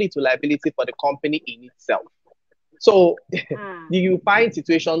also lead to liability for the company in itself. So Mm. you find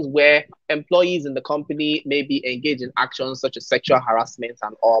situations where employees in the company may be engaged in actions such as sexual harassment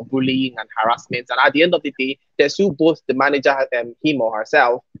and or bullying and harassment, and at the end of the day, they sue both the manager, him or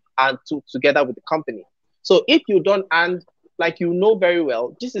herself, and together with the company. So if you don't, and like very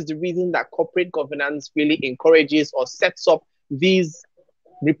well, this is the reason that corporate governance really encourages or sets up these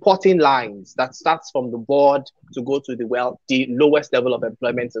reporting lines that starts from the board to go to the lowest level of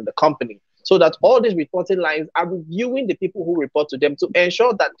employment in the company, so that all these reporting lines are reviewing the people who report to them to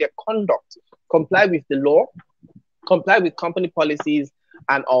ensure that their conduct comply with the law, comply with company policies,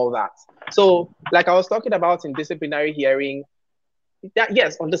 and all that. So like I was talking about in disciplinary hearing, that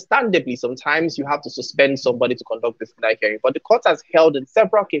yes, understandably, sometimes you have to suspend somebody to conduct disciplinary hearing, but the court has held in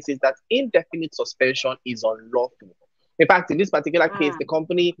several cases that indefinite suspension is unlawful. In fact, in this particular case, the Mm.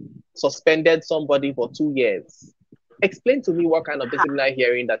 company suspended somebody for 2 years. Explain to me what kind of Ha, disciplinary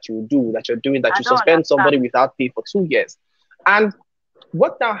hearing that you're doing, that I you don't suspend somebody understand. without pay for 2 years. And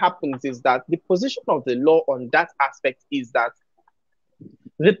what now happens is that the position of the law on that aspect is that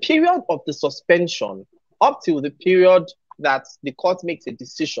the period of the suspension up till the period that the court makes a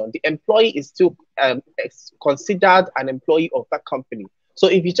decision, the employee is still considered an employee of that company. So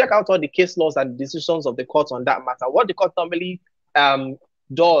if you check out all the case laws and decisions of the court on that matter, what the court normally um,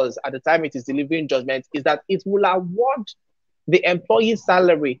 does at the time it is delivering judgment is that it will award the employee's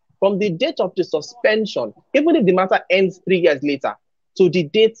salary from the date of the suspension, even if the matter ends 3 years later, to the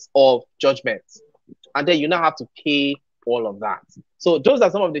date of judgment. And then you now have to pay all of that. So those are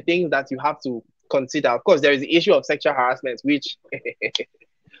some of the things that you have to consider. Of course, there is the issue of sexual harassment, which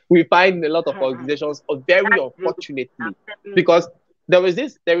we find in a lot of organizations, very That's really, I'm unfortunately, telling you. because there is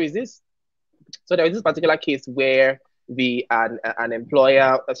this particular case where an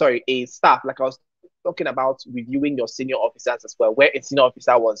employer, sorry, a staff, like I was talking about, reviewing your senior officers as well, where a senior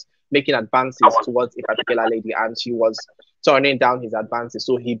officer was making advances towards a particular lady and she was turning down his advances.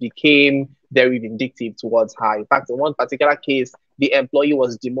 So he became very vindictive towards her. In fact, in one particular case, the employee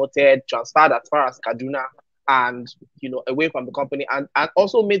was demoted, transferred as far as Kaduna, and away from the company, and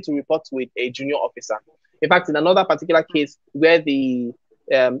also made to report to a junior officer. In fact, in another particular case where the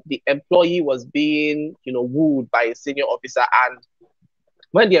employee was being wooed by a senior officer, and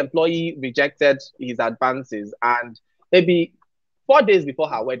when the employee rejected his advances, and maybe 4 days before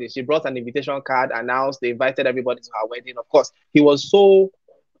her wedding, she brought an invitation card, announced they invited everybody to her wedding. Of course, he was so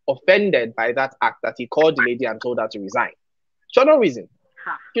offended by that act that he called the lady and told her to resign for no reason.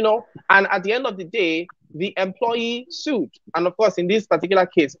 Ha. And at the end of the day, the employee sued. And of course, in this particular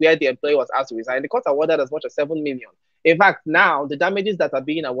case where the employee was asked to resign, the court awarded as much as 7 million. In fact, now the damages that are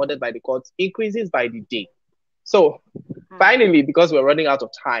being awarded by the courts increases by the day. So finally, because we're running out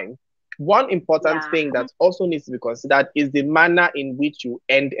of time, one important Yeah. thing that also needs to be considered is the manner in which you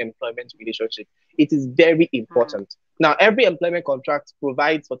end employment relationship. It is very important. Now, every employment contract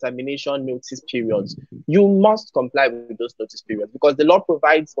provides for termination notice periods. You must comply with those notice periods because the law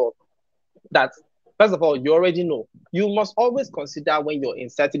provides for that. First of all, you already know. You must always consider when you're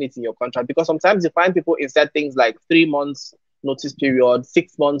inserting it in your contract because sometimes you find people insert things like 3 months notice period,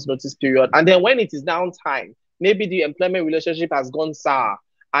 6 months notice period, and then when it is down time, maybe the employment relationship has gone sour,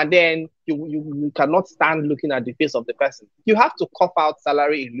 and then you cannot stand looking at the face of the person. You have to cough out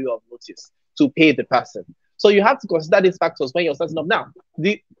salary in lieu of notice to pay the person. So you have to consider these factors when you're setting up. Now,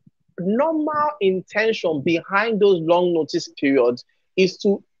 the normal intention behind those long notice periods is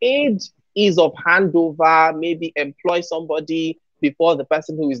to aid ease of handover, maybe employ somebody before the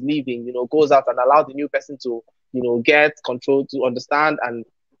person who is leaving, goes out and allow the new person to, get control, to understand and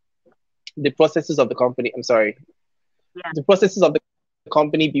the processes of the company. I'm sorry, Yeah. the processes of the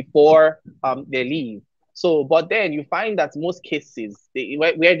company before they leave. So, but then you find that most cases,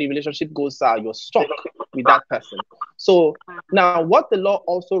 where the relationship goes sour, you're stuck with that person. So now, what the law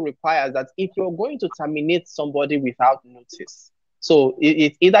also requires that if you're going to terminate somebody without notice, so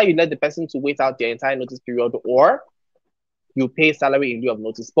it's either you let the person to wait out their entire notice period or you pay salary in lieu of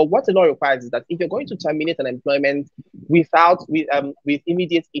notice. But what the law requires is that if you're going to terminate an employment with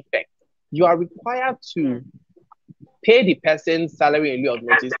immediate effect, you are required to Yeah. pay the person's salary in lieu of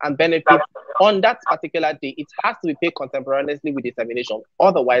notice and benefits on that particular day. It has to be paid contemporaneously with the termination.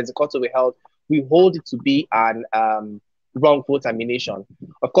 Otherwise, the court will be held, we hold it to be an wrongful termination.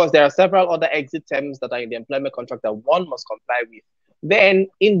 Of course, there are several other exit terms that are in the employment contract that one must comply with. Then,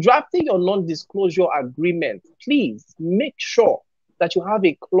 in drafting your non-disclosure agreement, please make sure that you have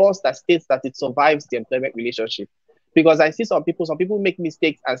a clause that states that it survives the employment relationship. Because I see some people make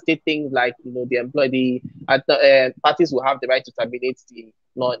mistakes and state things like, the parties will have the right to terminate the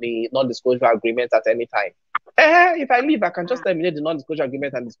non-disclosure agreement at any time. If I leave, I can just terminate the non-disclosure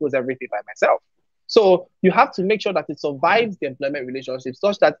agreement and disclose everything by myself. So you have to make sure that it survives the employment relationship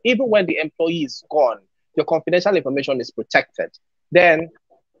such that even when the employee is gone, your confidential information is protected. Then,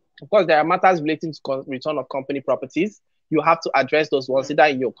 of course, there are matters relating to return of company properties. You have to address those ones either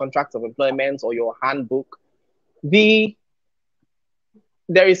in your contract of employment or your handbook. The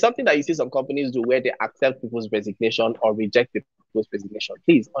There is something that you see some companies do where they accept people's resignation or reject people's resignation.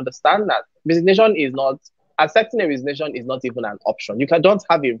 Please understand that resignation is not accepting a resignation is not even an option. Don't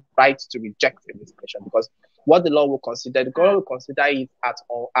have a right to reject a resignation because what the law will consider it at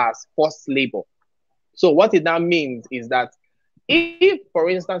all as forced labor. So what it now means is that if, for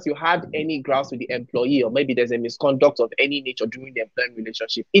instance, you had any grounds with the employee, or maybe there's a misconduct of any nature during the employment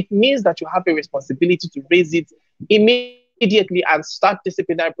relationship, it means that you have a responsibility to raise it immediately and start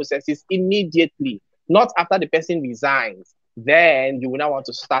disciplinary processes immediately, not after the person resigns. Then you will now want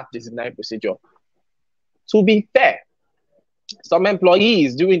to start disciplinary procedure. To be fair, some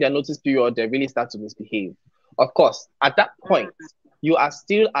employees during their notice period, they really start to misbehave. Of course, at that point, you are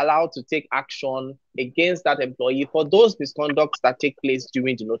still allowed to take action against that employee for those misconducts that take place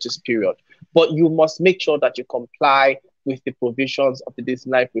during the notice period. But you must make sure that you comply with the provisions of the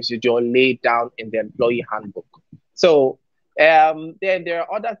disciplinary procedure laid down in the employee handbook. So then there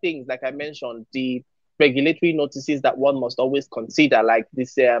are other things, like I mentioned, the regulatory notices that one must always consider, like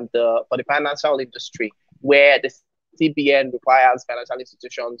this for the financial industry, where the CBN requires financial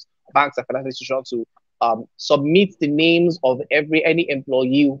institutions, banks and financial institutions to submit the names of any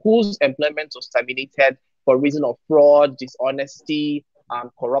employee whose employment was terminated for reason of fraud, dishonesty,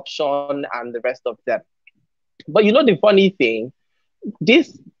 corruption, and the rest of them. But the funny thing,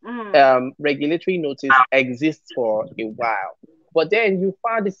 this regulatory notice exists for a while, but then you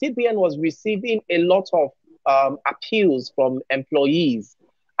found the CBN was receiving a lot of appeals from employees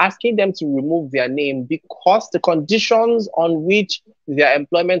asking them to remove their name because the conditions on which their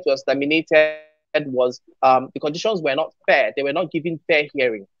employment was terminated the conditions were not fair. They were not giving fair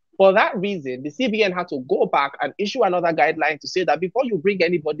hearing. For that reason, the CBN had to go back and issue another guideline to say that before you bring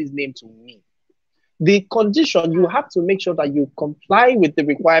anybody's name to me, the condition, you have to make sure that you comply with the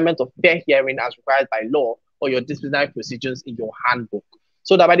requirement of fair hearing as required by law or your disciplinary procedures in your handbook.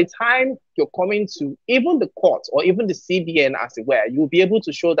 So that by the time you're coming to even the court or even the CBN as it were, you'll be able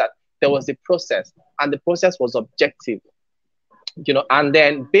to show that there was a process and the process was objective, and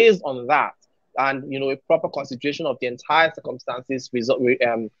then based on that and, a proper consideration of the entire circumstances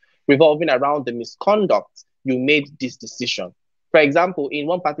revolving around the misconduct, you made this decision. For example, in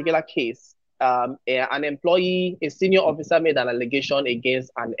one particular case, an employee, a senior officer made an allegation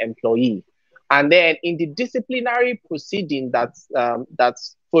against an employee. And then in the disciplinary proceeding that's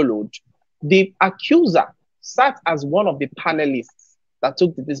followed, the accuser sat as one of the panelists that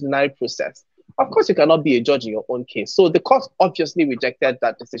took the disciplinary process. Of course, you cannot be a judge in your own case. So the court obviously rejected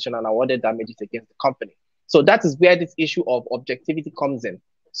that decision and awarded damages against the company. So that is where this issue of objectivity comes in.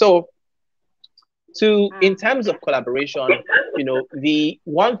 So in terms of collaboration, the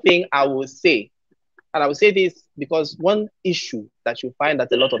one thing I will say, and I will say this because one issue that you find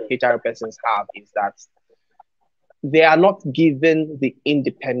that a lot of HR persons have is that they are not given the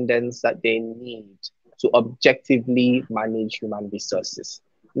independence that they need to objectively manage human resources.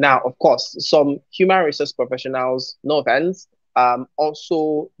 Now, of course, some human resource professionals, no offense,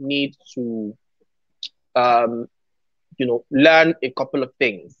 also need to um, learn a couple of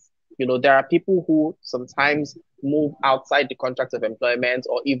things. There are people who sometimes move outside the contract of employment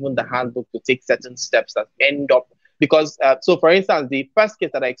or even the handbook to take certain steps that end up because so for instance, the first case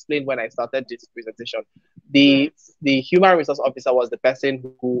that I explained when I started this presentation, the human resource officer was the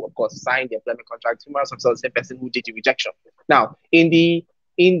person who, of course, signed the employment contract. Human resource officer was the same person who did the rejection. Now, in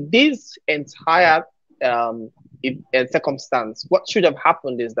this entire circumstance, what should have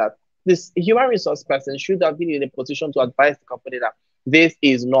happened is that this human resource person should have been in a position to advise the company that this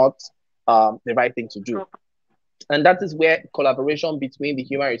is not the right thing to do. And that is where collaboration between the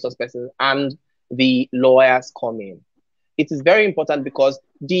human resource person and the lawyers come in. It is very important because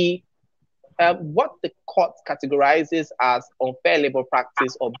what the court categorizes as unfair labor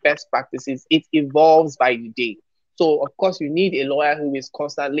practice or best practices, it evolves by the day. So, of course, you need a lawyer who is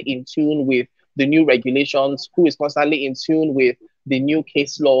constantly in tune with the new regulations, who is constantly in tune with the new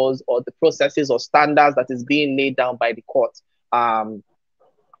case laws or the processes or standards that is being laid down by the court,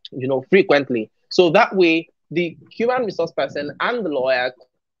 frequently. So that way, the human resource person and the lawyer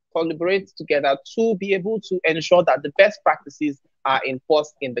collaborate together to be able to ensure that the best practices are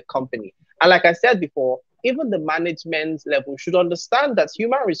enforced in the company. And like I said before, even the management level should understand that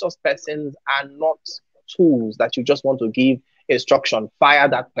human resource persons are not tools that you just want to give instruction, fire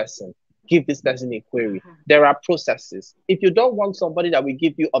that person, give this person a query. There are processes. If you don't want somebody that will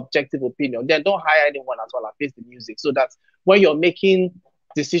give you objective opinion, then don't hire anyone at all and face the music. So that when you're making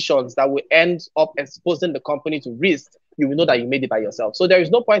decisions that will end up exposing the company to risk, you will know that you made it by yourself. So there is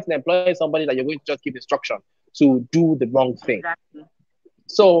no point in employing somebody that you're going to just give instruction to do the wrong thing. Exactly.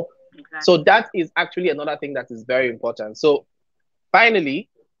 So that is actually another thing that is very important. So finally,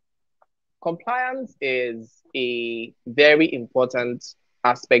 compliance is a very important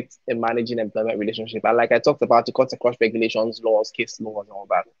aspect in managing employment relationship. And like I talked about, it cuts across regulations, laws, case laws, and all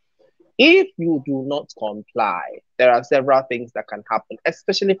that. If you do not comply, there are several things that can happen,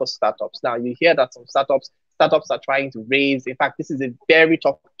 especially for startups. Now, you hear that some startups are trying to raise. In fact, this is a very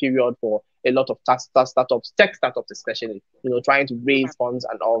tough period for a lot of startups, tech startups especially, trying to raise funds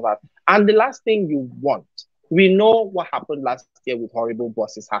and all that. And the last thing you want, we know what happened last year with horrible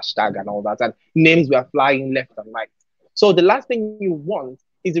bosses, hashtag and all that, and names were flying left and right. So the last thing you want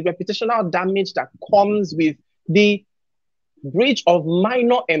is the reputational damage that comes with the breach of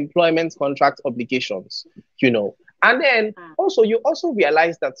minor employment contract obligations, And then also, you also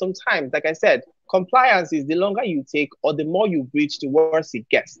realize that sometimes, like I said, compliance is the longer you take or the more you breach, the worse it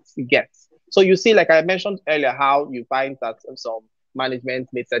gets. So you see, like I mentioned earlier, how you find that some management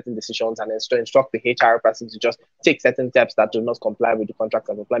made certain decisions and then instruct the HR person to just take certain steps that do not comply with the contract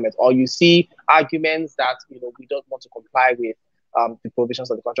of employment. Or you see arguments that, we don't want to comply with the provisions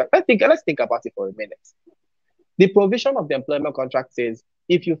of the contract. Let's think about it for a minute. The provision of the employment contract says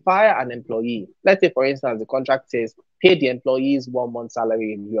if you fire an employee, let's say, for instance, the contract says pay the employees 1 month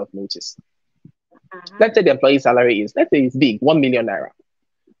salary in lieu of notice. Let's say the employee salary let's say it's big, 1 million naira.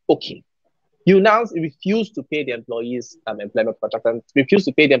 Okay. You now refuse to pay the employees employment contract and refuse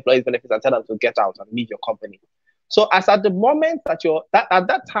to pay the employees benefits and tell them to get out and leave your company. So as at the moment that at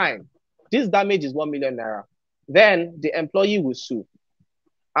that time, this damage is 1 million naira, then the employee will sue.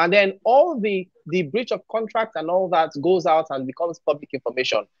 And then all the breach of contract and all that goes out and becomes public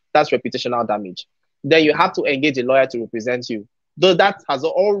information. That's reputational damage. Then you have to engage a lawyer to represent you. Though that has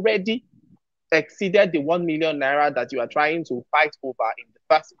already exceeded the 1 million naira that you are trying to fight over in the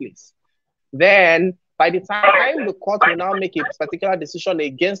first place. Then by the time the court will now make a particular decision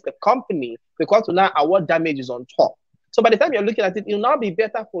against the company, the court will now award damages on top. So by the time you're looking at it, it will now be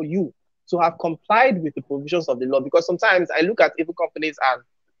better for you to have complied with the provisions of the law. Because sometimes I look at evil companies and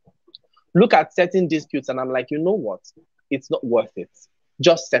look at certain disputes and I'm like, you know what? It's not worth it.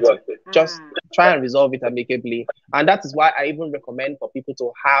 Just settle it. Just try and resolve it amicably. And that is why I even recommend for people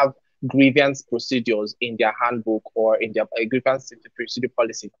to have grievance procedures in their handbook or in their grievance procedure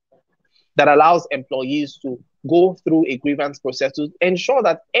policy. that allows employees to go through a grievance process to ensure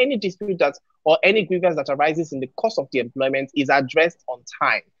that any dispute that or any grievance that arises in the course of the employment is addressed on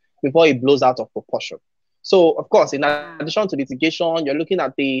time before it blows out of proportion. So, of course, in addition to litigation, you're looking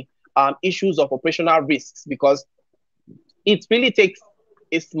at the issues of operational risks, because it really takes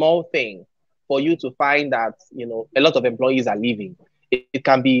a small thing for you to find that a lot of employees are leaving. It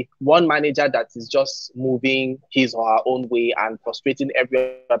can be one manager that is just moving his or her own way and frustrating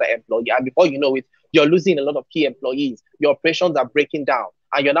every other employee, and before you know it, you're losing a lot of key employees. Your operations are breaking down,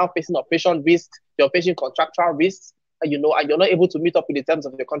 and you're now facing operation risks, you're facing contractual risks, and you're not able to meet up with the terms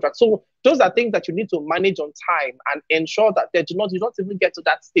of your contract. So those are things that you need to manage on time and ensure that you don't even get to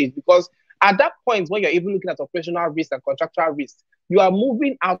that stage, because at that point, when you're even looking at operational risk and contractual risk, you are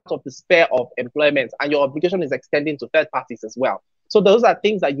moving out of the sphere of employment, and your obligation is extending to third parties as well. So those are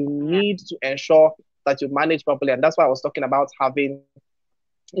things that you need to ensure that you manage properly. And that's why I was talking about having,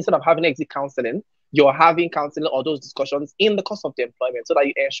 instead of having exit counseling, you're having counseling or those discussions in the course of the employment, so that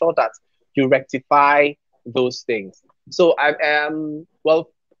you ensure that you rectify those things. So I am, well,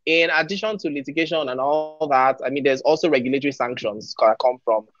 in addition to litigation and all that, I mean, there's also regulatory sanctions that come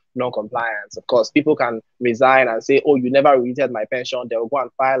from non-compliance. Of course, people can resign and say, "Oh, you never remitted my pension." They'll go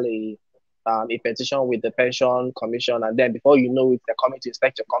and file a petition with the pension commission, and then before you know it, they're coming to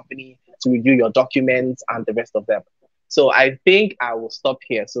inspect your company, to review your documents and the rest of them. So I think I will stop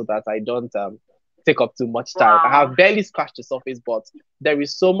here so that I don't take up too much time. I Wow. have barely scratched the surface, but there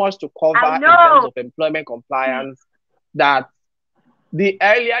is so much to I cover in terms know. of employment compliance, that the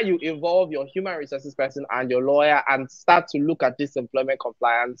earlier you involve your human resources person and your lawyer and start to look at these employment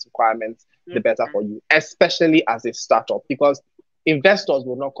compliance requirements, the Yes. better for you, especially as a startup, because investors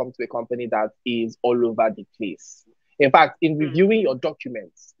will not come to a company that is all over the place. In fact, in reviewing your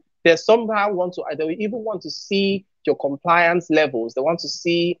documents, they somehow want to, they even want to see your compliance levels. They want to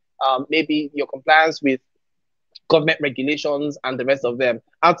see maybe your compliance with government regulations and the rest of them.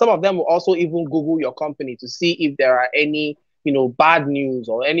 And some of them will also even Google your company to see if there are any, bad news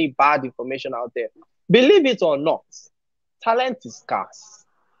or any bad information out there. Believe it or not, talent is scarce.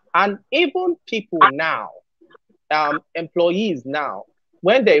 And even people now, employees now,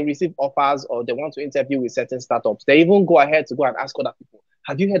 when they receive offers or they want to interview with certain startups, they even go ahead to go and ask other people,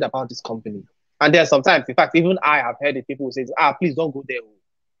 "Have you heard about this company?" And then sometimes, in fact, even I have heard it, people who say, "Please don't go there.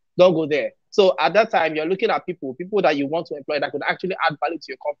 Don't go there." So at that time, you're looking at people that you want to employ that could actually add value to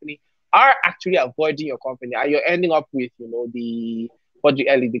your company are actually avoiding your company, and you're ending up with, the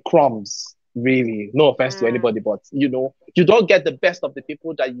crumbs. Really, no offense to Mm. anybody, but you don't get the best of the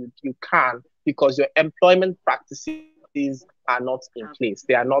people that you can, because your employment practices are not in place.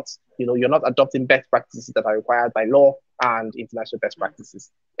 They are not, you're not adopting best practices that are required by law and international best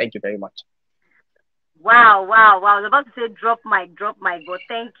practices. Thank you very much. Wow, wow, wow. I was about to say drop mic, but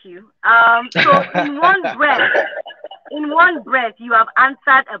thank you. So in one breath, you have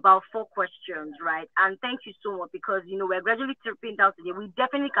answered about 4 questions, right? And thank you so much, because we're gradually tripping down today. We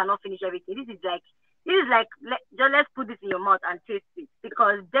definitely cannot finish everything. Just let's put this in your mouth and taste it,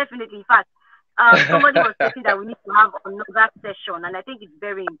 because definitely, in fact, somebody was stating that we need to have another session, and I think it's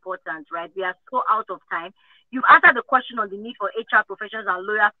very important, right? We are so out of time. You've answered the question on the need for HR professionals and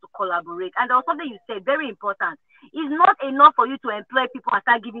lawyers to collaborate, and there was something you said very important. It's not enough for you to employ people and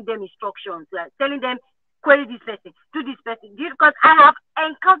start giving them instructions, like telling them query this person, do this person. Because I have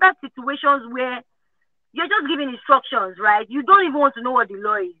encountered situations where you're just giving instructions, right? You don't even want to know what the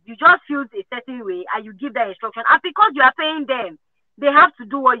law is. You just feel a certain way and you give that instruction. And because you are paying them, they have to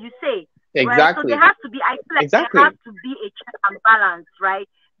do what you say, right? So there Exactly. has to be, I feel like there has Exactly. to be a check and balance, right?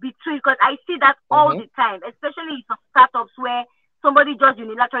 Between, because I see that all Mm-hmm. the time, especially in some startups where somebody just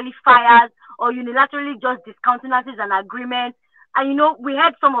unilaterally fires or unilaterally just discountenances an agreement. And we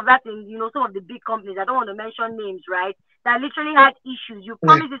had some of that in some of the big companies. I don't want to mention names, right? That literally had issues. You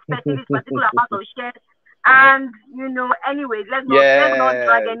promise this person this particular amount of shares, and anyways, let's not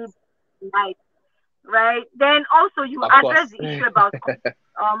drag any Yes, light, right? Then also you of address course. the issue about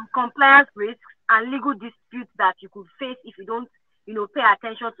compliance risks and legal disputes that you could face if you don't pay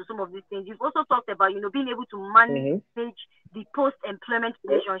attention to some of these things. You've also talked about being able to manage Mm-hmm. the post-employment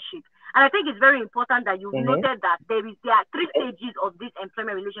relationship, and I think it's very important that you've Mm-hmm. noted that there are 3 stages of this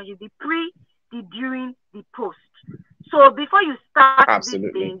employment relationship: the pre, the during, the post. So before you start these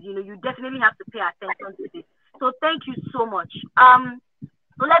things, Absolutely. you definitely have to pay attention to this. So thank you so much.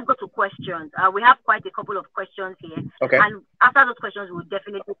 So let's go to questions. We have quite a couple of questions here, Okay. and after those questions, we'll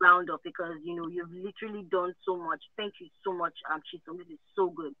definitely round up, because you've literally done so much. Thank you so much, Chisom. This is so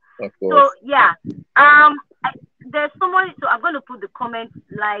good. Of So course. yeah, there's someone. So I'm going to put the comments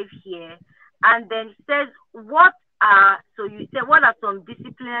live here, and then it says, "What So you said, what are some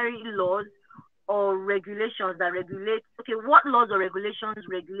disciplinary laws or regulations that regulate? Okay, what laws or regulations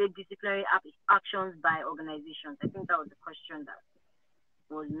regulate disciplinary actions by organizations? I think that was the question that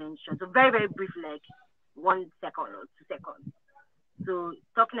was mentioned. So very very brief, like 1 second or 2 seconds. So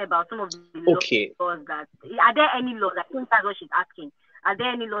talking about some of the laws Okay. that are there any laws? I think that's what she's asking. Are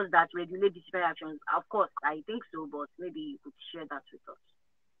there any laws that regulate disciplinary actions? Of course, I think so, but maybe you could share that with us.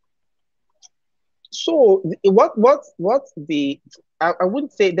 So what the I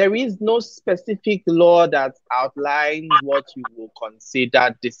wouldn't say there is no specific law that outlines what you will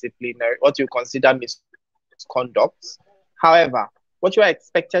consider disciplinary, what you consider misconduct. However, what you are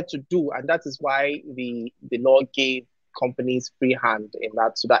expected to do, and that is why the law gave companies free hand in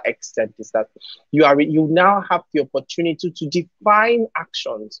that to that extent, is that you now have the opportunity to define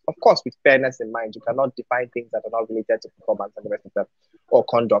actions, of course, with fairness in mind. You cannot define things that are not related to performance and the rest of them, or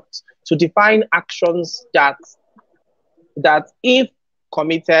conduct. To define actions that if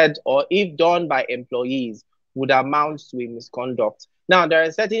committed or if done by employees would amount to a misconduct. Now, there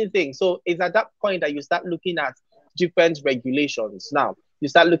are certain things. So it's at that point that you start looking at different regulations. Now, you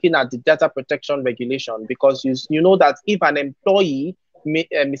start looking at the data protection regulation, because you know that if an employee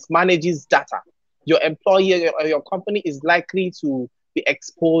mismanages data, your employee or your company is likely to be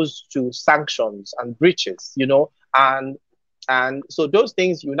exposed to sanctions and breaches, and so those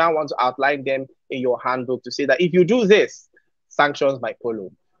things, you now want to outline them in your handbook to say that if you do this, sanctions might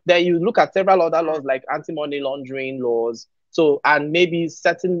follow. Then you look at several other laws like anti-money laundering laws. So, and maybe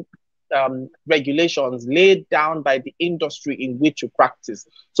certain regulations laid down by the industry in which you practice.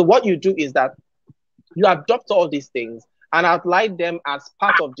 So what you do is that you adopt all these things and outline them as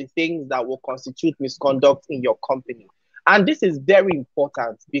part of the things that will constitute misconduct in your company. And this is very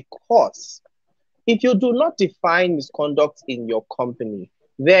important, because if you do not define misconduct in your company,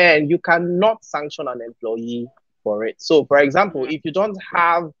 then you cannot sanction an employee for it. So, for example, Yeah. if you don't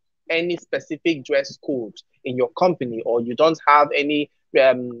have any specific dress code in your company, or you don't have any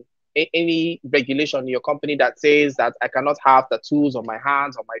regulation in your company that says that I cannot have tattoos on my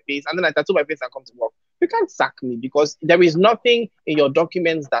hands or my face, and then I tattoo my face and come to work, you can't sack me, because there is nothing in your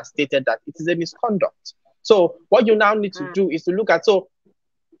documents that stated that it is a misconduct. So, what you now need to Mm, do is to look at, so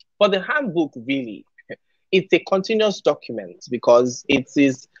for the handbook, really, it's a continuous document, because it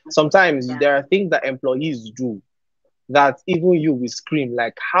is sometimes yeah. there are things that employees do that even you will scream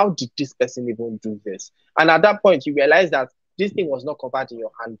like, how did this person even do this? And at that point, you realize that this thing was not covered in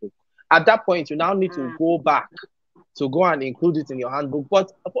your handbook. At that point, you now need to Mm, go back to go and include it in your handbook.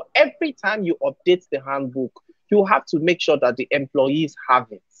 But for every time you update the handbook, you have to make sure that the employees have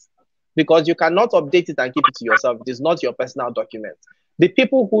it, because you cannot update it and keep it to yourself. It is not your personal document. The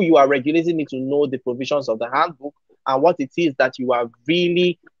people who you are regulating need to know the provisions of the handbook and what it is that you are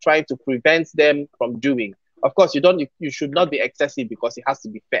really trying to prevent them from doing. Of course, you should not be excessive, because it has to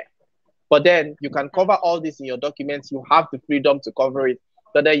be fair. But then you can cover all this in your documents. You have the freedom to cover it.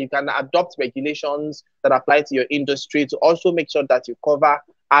 So then you can adopt regulations that apply to your industry to also make sure that you cover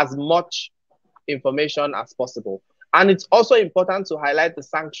as much information as possible. And it's also important to highlight the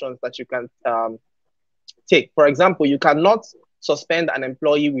sanctions that you can take. For example, you cannot suspend an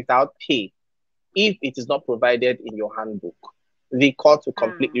employee without pay if it is not provided in your handbook. The court will mm.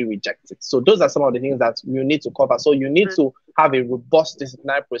 completely reject it. So those are some of the things that you need to cover. So you need So to have a robust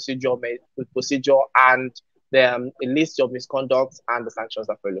disciplinary procedure, and a list of misconducts and the sanctions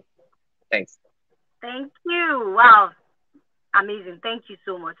that follow. Thanks. thank you. Wow, amazing. Thank you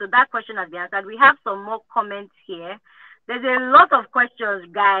so much. So that question has been answered. We have some more comments here. There's a lot of questions,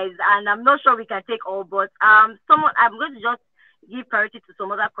 guys, and I'm not sure we can take all, but someone I'm going to just give priority to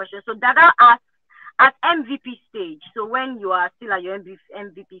some other questions. So Dada asks, at MVP stage, so when you are still at your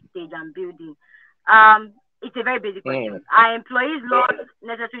MVP stage and building, it's a very basic Mm. question. Are employees laws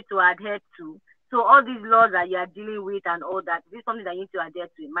necessary to adhere to? So all these laws that you are dealing with and all that, is this something that you need to adhere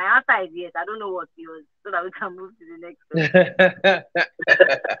to? My answer is yes. I don't know what's yours, so that we can move to the next question.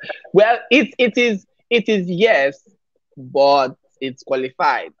 Well, it is yes, but it's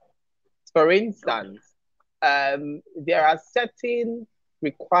qualified. For Okay. instance, there are certain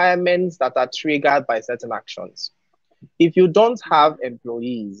requirements that are triggered by certain actions. If you don't have Mm,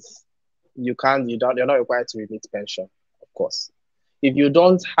 employees, you're not required to remit pension, of course. If you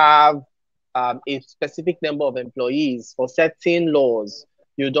don't have a specific number of employees for certain laws,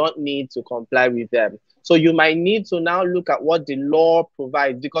 you don't need to comply with them. So you might need to now look at what the law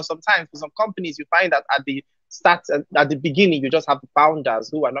provides, because sometimes for some companies you find that at the start, at the beginning, you just have the founders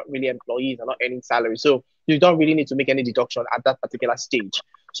who are not really employees, are not earning salary. So you don't really need to make any deduction at that particular stage.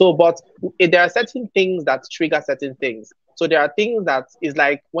 So, but there are certain things that trigger certain things. So there are things that is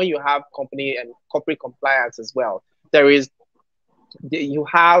like when you have company and corporate compliance as well. there is you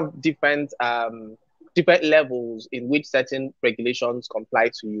have different levels in which certain regulations comply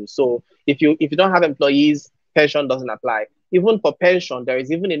to you. So if you don't have employees, pension doesn't apply. Even for pension, there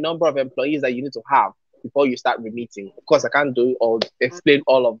is even a number of employees that you need to have before you start remitting. Of course, I can't do all explain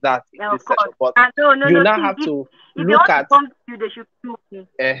all of that in Yeah, of this session, course. but And no, no, you no. now Please, have to if they look want to at come to you, they should come to me.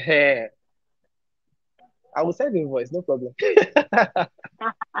 uh, I will send invoice, no problem.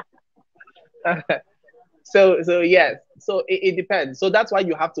 So yes, so it depends. So that's why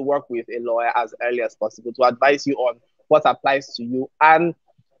you have to work with a lawyer as early as possible to advise you on what applies to you. And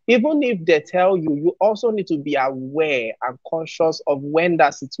even if they tell you, you also need to be aware and conscious of when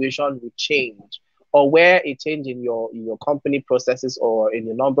that situation will change, or where a change in your company processes or in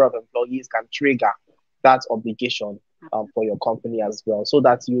the number of employees can trigger that obligation for your company as well, so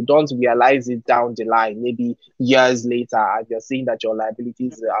that you don't realize it down the line, maybe years later, and you're seeing that your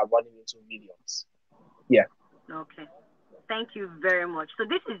liabilities are running into millions. Yeah. Okay. Thank you very much. So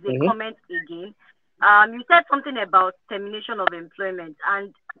this is the Hmm. comment again. You said something about termination of employment,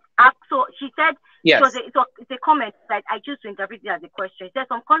 and so she said Yes. it's a comment that I choose to interpret it as a question. It says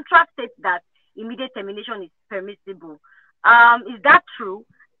some contract states that immediate termination is permissible. Is that true?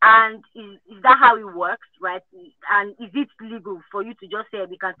 And is that how it works, right? And is it legal for you to just say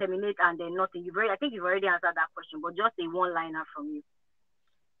we can terminate and then nothing? I think you've already answered that question, but just a one liner from you.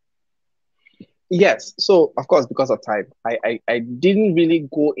 Yes. So, of course, because of time, I didn't really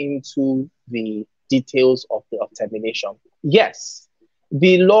go into the details of termination. Yes,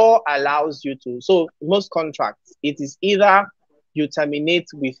 the law allows you to. So, most contracts, it is either you terminate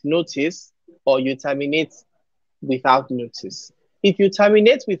with notice or you terminate without notice. If you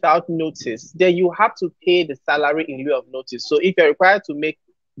terminate without notice, then you have to pay the salary in lieu of notice. So, if you're required to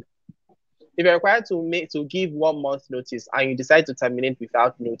give 1 month notice and you decide to terminate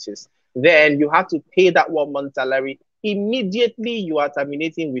without notice, then you have to pay that 1 month salary immediately you are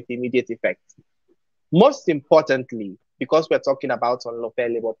terminating with immediate effect. Most importantly, because we're talking about unlawful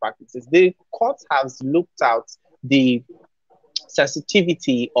labor practices, the court has looked at the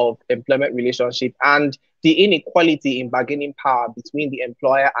sensitivity of employment relationship and the inequality in bargaining power between the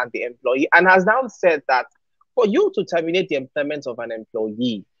employer and the employee, and has now said that for you to terminate the employment of an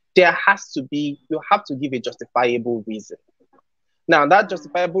employee, you have to give a justifiable reason. Now, that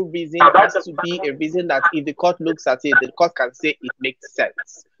justifiable reason has to be a reason that if the court looks at it, the court can say it makes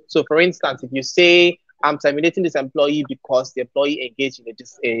sense. So, for instance, if you say, I'm terminating this employee because the employee engaged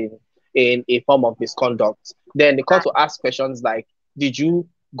in a form of misconduct, then the court will ask questions like, did you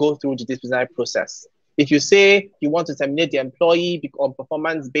go through the disciplinary process? If you say you want to terminate the employee on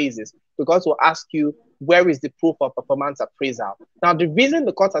performance basis, the court will ask you, where is the proof of performance appraisal? Now, the reason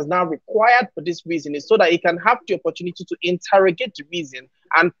the court has now required for this reason is so that it can have the opportunity to interrogate the reason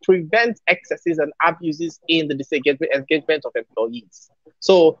and prevent excesses and abuses in the disengagement of employees.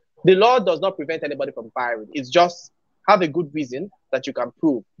 So the law does not prevent anybody from firing. It's just have a good reason that you can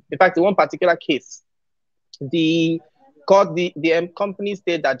prove. In fact, in one particular case, the company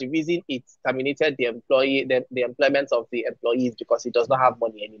said that the reason it terminated the employment of the employees because it does not have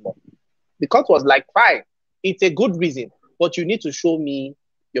money anymore. The court was like, fine, it's a good reason, but you need to show me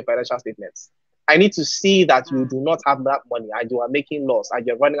your financial statements. I need to see that you do not have that money and you are making loss and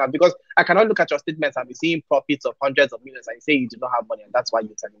you're running out, because I cannot look at your statements and be seeing profits of hundreds of millions and say you do not have money and that's why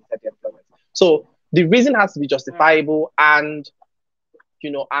you terminated the employment. So the reason has to be justifiable, and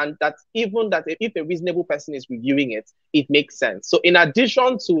and that even that if a reasonable person is reviewing it, it makes sense. So in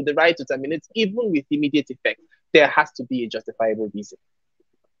addition to the right to terminate, even with immediate effect, there has to be a justifiable reason.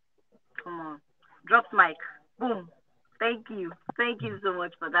 Come on. Drop mic. Boom. Thank you. Thank you so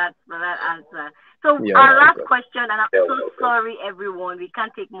much for that answer. So You're our last welcome. question, and I'm so sorry everyone, we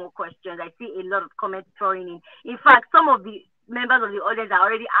can't take more questions. I see a lot of comments pouring in. In fact, some of the members of the audience are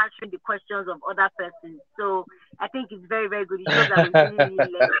already answering the questions of other persons. So I think it's very, very good. It shows that we really, really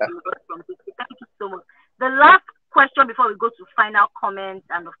learned a lot from this. Thank you so much. The last question before we go to final comments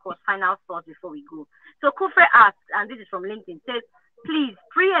and of course final thoughts before we go. So Kufe asks, and this is from LinkedIn, says, please,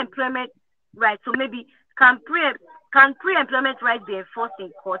 pre-employment rights. So maybe can pre-employment rights be enforced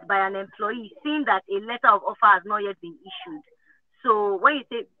in court by an employee seeing that a letter of offer has not yet been issued? So when you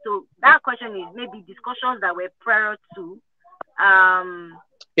say, so that question is maybe discussions that were prior to,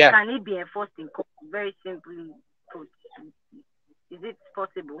 Yeah. can it be enforced in court? Very simply put, is it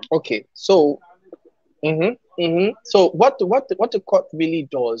possible? Okay. So So what the court really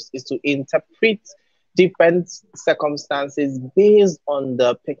does is to interpret different circumstances based on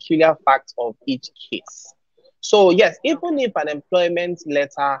the peculiar facts of each case. So yes, even Okay. if an employment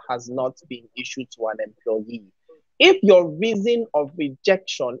letter has not been issued to an employee, If your reason of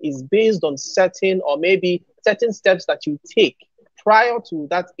rejection is based on certain or maybe certain steps that you take prior to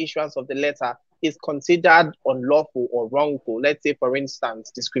that issuance of the letter is considered unlawful or wrongful, let's say, for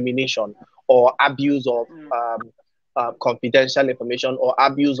instance, discrimination or abuse of confidential information or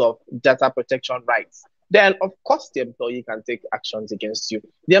abuse of data protection rights, then of course the employee can take actions against you.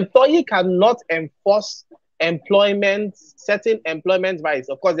 The employee cannot enforce certain employment rights.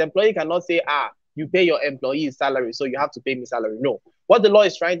 Of course, the employee cannot say, you pay your employee's salary, so you have to pay me salary. No. What the law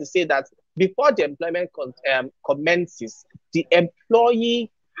is trying to say that before the employment commences, the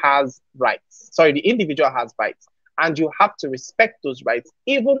employee has rights. Sorry, the individual has rights, and you have to respect those rights.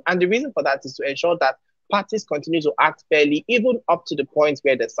 And the reason for that is to ensure that parties continue to act fairly, even up to the point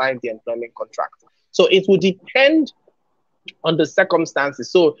where they sign the employment contract. So it will depend on the circumstances.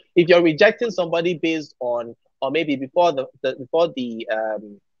 So if you're rejecting somebody based on, or maybe before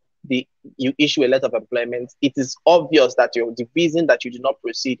you issue a letter of employment, it is obvious that the reason that you do not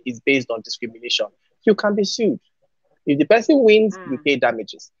proceed is based on discrimination. You can be sued. If the person wins, you pay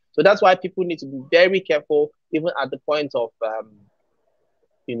damages. So that's why people need to be very careful, even at the point of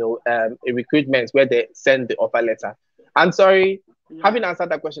a recruitment where they send the offer letter. I'm sorry, having answered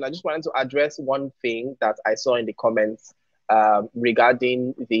that question, I just wanted to address one thing that I saw in the comments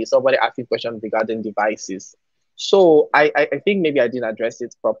regarding somebody asking questions regarding devices. So I think maybe I didn't address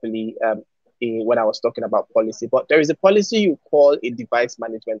it properly when I was talking about policy, but there is a policy you call a device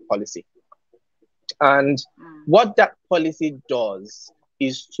management policy. And what that policy does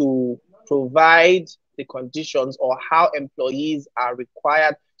is to provide the conditions or how employees are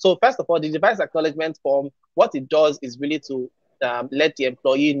required. So first of all, the device acknowledgement form, what it does is really to let the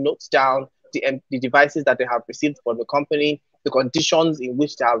employee note down the devices that they have received from the company, the conditions in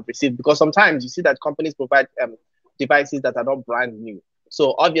which they have received, because sometimes you see that companies provide devices that are not brand new.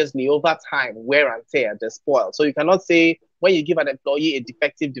 So obviously over time, wear and tear, they spoil. So you cannot say when you give an employee a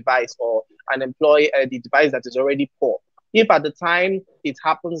defective device or an employee the device that is already poor, if at the time it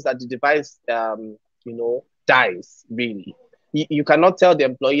happens that the device dies, really, you cannot tell the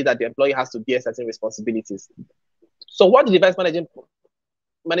employee that the employee has to bear certain responsibilities. So what the device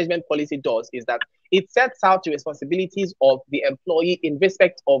management policy does is that it sets out the responsibilities of the employee in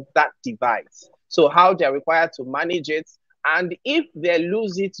respect of that device. So how they're required to manage it, and if they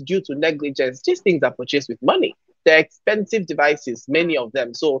lose it due to negligence, these things are purchased with money. They're expensive devices, many of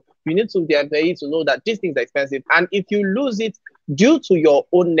them. So you need the employee to know that these things are expensive. And if you lose it due to your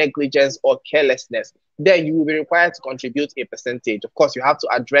own negligence or carelessness, then you will be required to contribute a percentage. Of course, you have to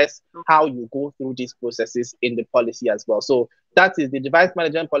address how you go through these processes in the policy as well. So that is the device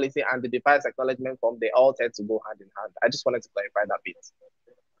management policy and the device acknowledgement form. They all tend to go hand in hand. I just wanted to clarify that bit.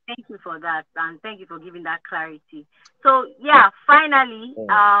 Thank you for that, and thank you for giving that clarity. So yeah, finally,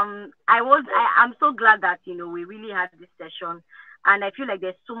 I'm so glad that we really had this session, and I feel like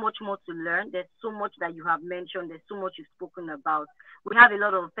there's so much more to learn. There's so much that you have mentioned. There's so much you've spoken about. We have a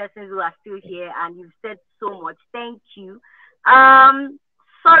lot of persons who are still here, and you've said so much. Thank you.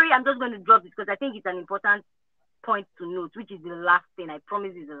 Sorry, I'm just going to drop this because I think it's an important point to note, which is the last thing. I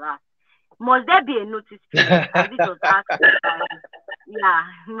promise is the last. Must there be a notice period? And this was asked.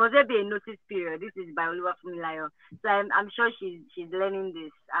 Must there be a notice period? This is by Oliver Fumilayo. So I'm sure she's learning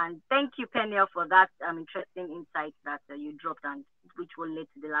this. And thank you, Peniel, for that interesting insight that you dropped, and which will lead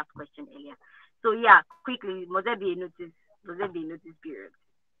to the last question earlier. So yeah, quickly, must there be a notice? Must there be a notice period?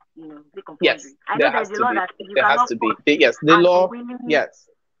 The compulsory. Yes, I know there's a law that you there cannot has to be. Yes, the law. Yes.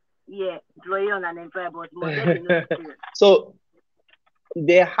 Yeah, employee on an employer, but must there be a notice period? So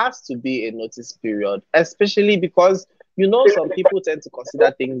there has to be a notice period, especially because some people tend to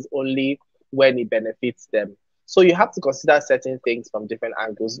consider things only when it benefits them. So you have to consider certain things from different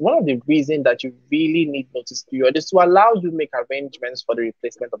angles. One of the reasons that you really need notice period is to allow you make arrangements for the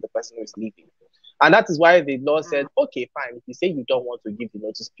replacement of the person who is leaving. And that is why the law said, okay, fine, if you say you don't want to give the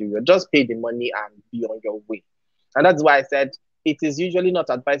notice period, just pay the money and be on your way. And that's why I said it is usually not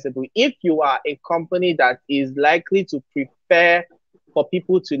advisable if you are a company that is likely to prefer for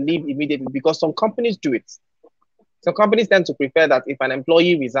people to leave immediately, because some companies do it. Some companies tend to prefer that if an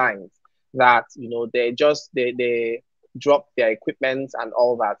employee resigns, that they drop their equipment and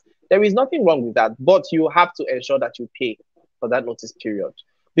all that. There is nothing wrong with that, but you have to ensure that you pay for that notice period,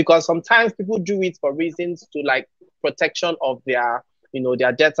 because sometimes people do it for reasons to like protection of their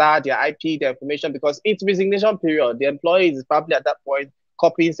their data, their IP, their information, because it's resignation period. The employee is probably at that point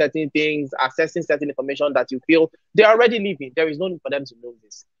copying certain things, accessing certain information that you feel they're already leaving. There is no need for them to know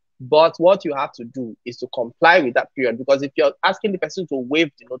this. But what you have to do is to comply with that period, because if you're asking the person to waive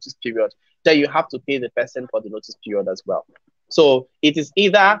the notice period, then you have to pay the person for the notice period as well. So it is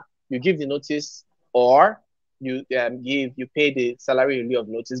either you give the notice or you give, you pay the salary in lieu of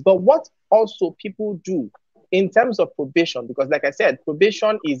notice. But what also people do in terms of probation, because like I said,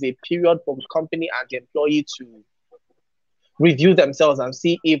 probation is a period for the company and the employee to review themselves and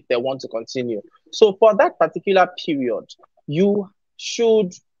see if they want to continue. So for that particular period, you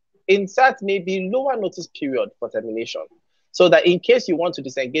should insert maybe lower notice period for termination. So that in case you want to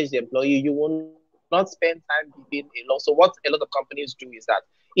disengage the employee, you will not spend time giving a law. So what a lot of companies do is that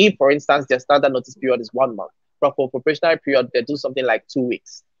if, for instance, their standard notice period is 1 month, but for probationary period, they do something like 2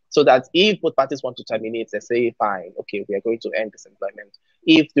 weeks. So that if both parties want to terminate, they say, fine, okay, we are going to end this employment.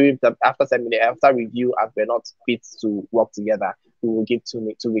 If during the after terminate, after review, and we're not fit to work together, we will give 2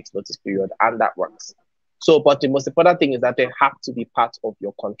 weeks notice period, and that works. So, but the most important thing is that they have to be part of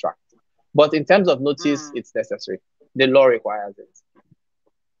your contract. But in terms of notice, Mm. it's necessary. The law requires it.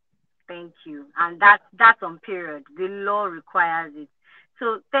 Thank you. And that's on period. The law requires it.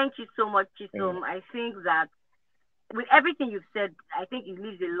 So thank you so much, Mm, Chisom. I think that with everything you've said, I think it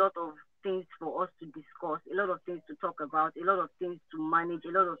leaves a lot of things for us to discuss, a lot of things to talk about, a lot of things to manage,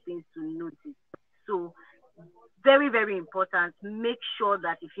 a lot of things to notice. So very, very important. Make sure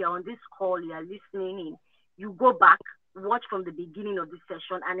that if you're on this call, you are listening in, you go back, watch from the beginning of this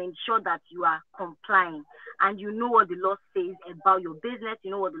session, and ensure that you are complying and you know what the law says about your business,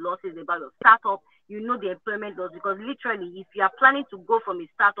 you know what the law says about your startup, you know the employment laws. Because literally, if you are planning to go from a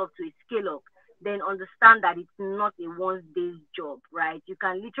startup to a scale up, then understand that it's not a one day job, right? You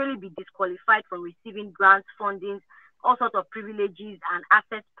can literally be disqualified from receiving grants, funding, all sorts of privileges and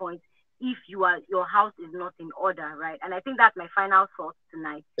access points if your house is not in order, right? And I think that's my final thought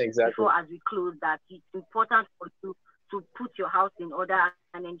tonight. exactly. Before as we close, that it's important for you to put your house in order and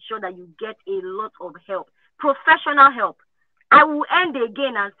ensure that you get a lot of help, professional help. I will end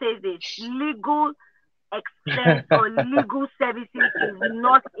again and say this: legal expense or legal services is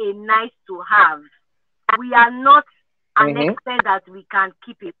not a nice to have. We are not an Mm-hmm. expense that we can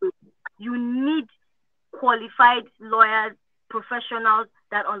keep away. You need qualified lawyers, professionals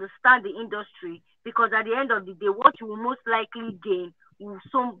that understand the industry, because at the end of the day, what you will most likely gain will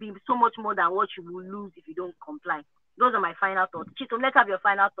be so much more than what you will lose if you don't comply. Those are my final thoughts. Chisom, let's have your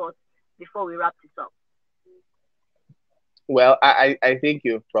final thoughts before we wrap this up. Well, I think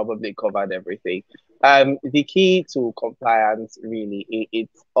you've probably covered everything. The key to compliance really, it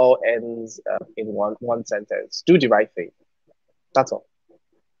all ends in one sentence: do the right thing. That's all.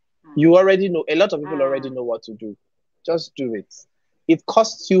 Mm, You already know. A lot of people already mm, know what to do. Just do it. It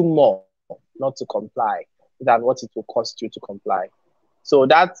costs you more not to comply than what it will cost you to comply. So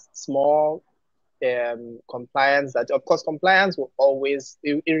that small compliance, that of course compliance will always,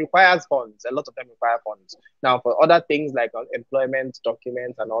 it requires funds. A lot of them require funds. Now for other things like employment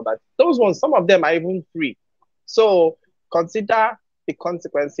documents and all that, those ones, some of them are even free. So consider the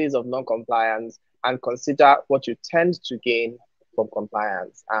consequences of non-compliance and consider what you tend to gain from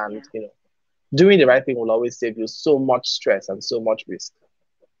compliance. And yeah. doing the right thing will always save you so much stress and so much risk.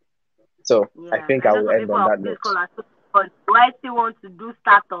 So I Yeah, think I I know will some end people on on that this note. call are so fun. Do I still want to do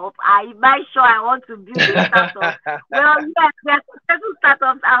startup? I might sure I want to build a startup. Well, yes, there's successful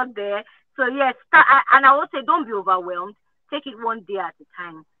startups out there. So yes, and I would say don't be overwhelmed. Take it one day at a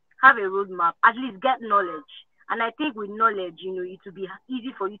time. Have a roadmap. At least get knowledge. And I think with knowledge, it will be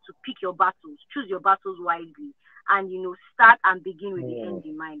easy for you to pick your battles, choose your battles wisely, and start and begin with the end Hmm,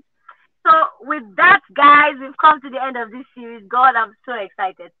 in mind. So with that, guys, we've come to the end of this series. God, I'm so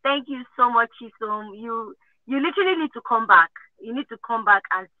excited. Thank you so much, Chisom. You literally need to come back. You need to come back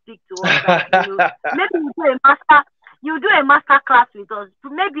and speak to us, and maybe you do a master class with us,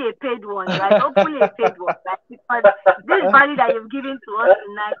 maybe a paid one, right? Hopefully a paid one, right? Because this value that you've given to us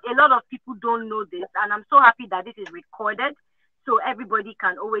tonight, a lot of people don't know this, and I'm so happy that this is recorded, so everybody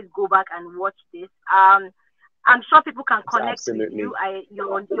can always go back and watch this. I'm sure people can connect with you. Absolutely.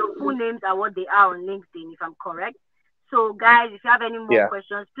 Your full names are what they are on LinkedIn, if I'm correct. So, guys, if you have any more Yeah.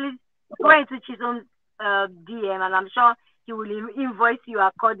 questions, please go into Chisholm's DM, and I'm sure he will invoice you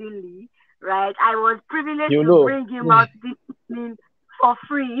accordingly. Right? I was privileged You to know. bring him out this evening for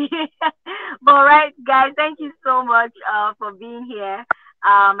free. But right, guys, thank you so much for being here.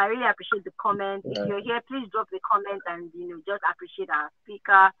 I really appreciate the comments. If Uh, you're here, please drop the comments and just appreciate our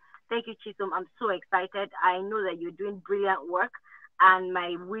speaker. Thank you, Chisom. I'm so excited. I know that you're doing brilliant work, and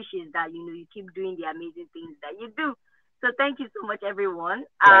my wish is that you keep doing the amazing things that you do. So thank you so much, everyone.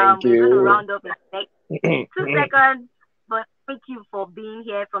 thank We're going to you. round up in the next 2 seconds, but thank you for being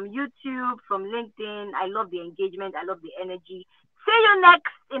here from YouTube, from LinkedIn. I love the engagement. I love the energy. See you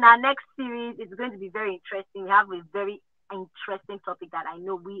next in our next series. It's going to be very interesting. We have a very interesting topic that I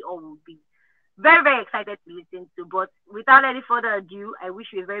know we all will be very, very excited to listen to. But without any further ado, I wish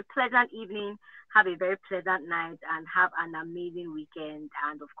you a very pleasant evening, have a very pleasant night, and have an amazing weekend,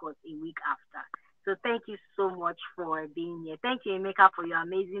 and of course, a week after. So thank you so much for being here. Thank you, Emeka, for your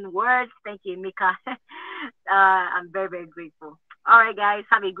amazing words. Thank you, Emeka. I'm very, very grateful. All right, guys,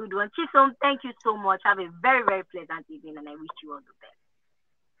 have a good one. Chisom, thank you so much. Have a very, very pleasant evening, and I wish you all the best.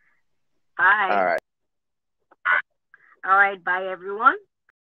 All Bye. right. All right, bye, everyone.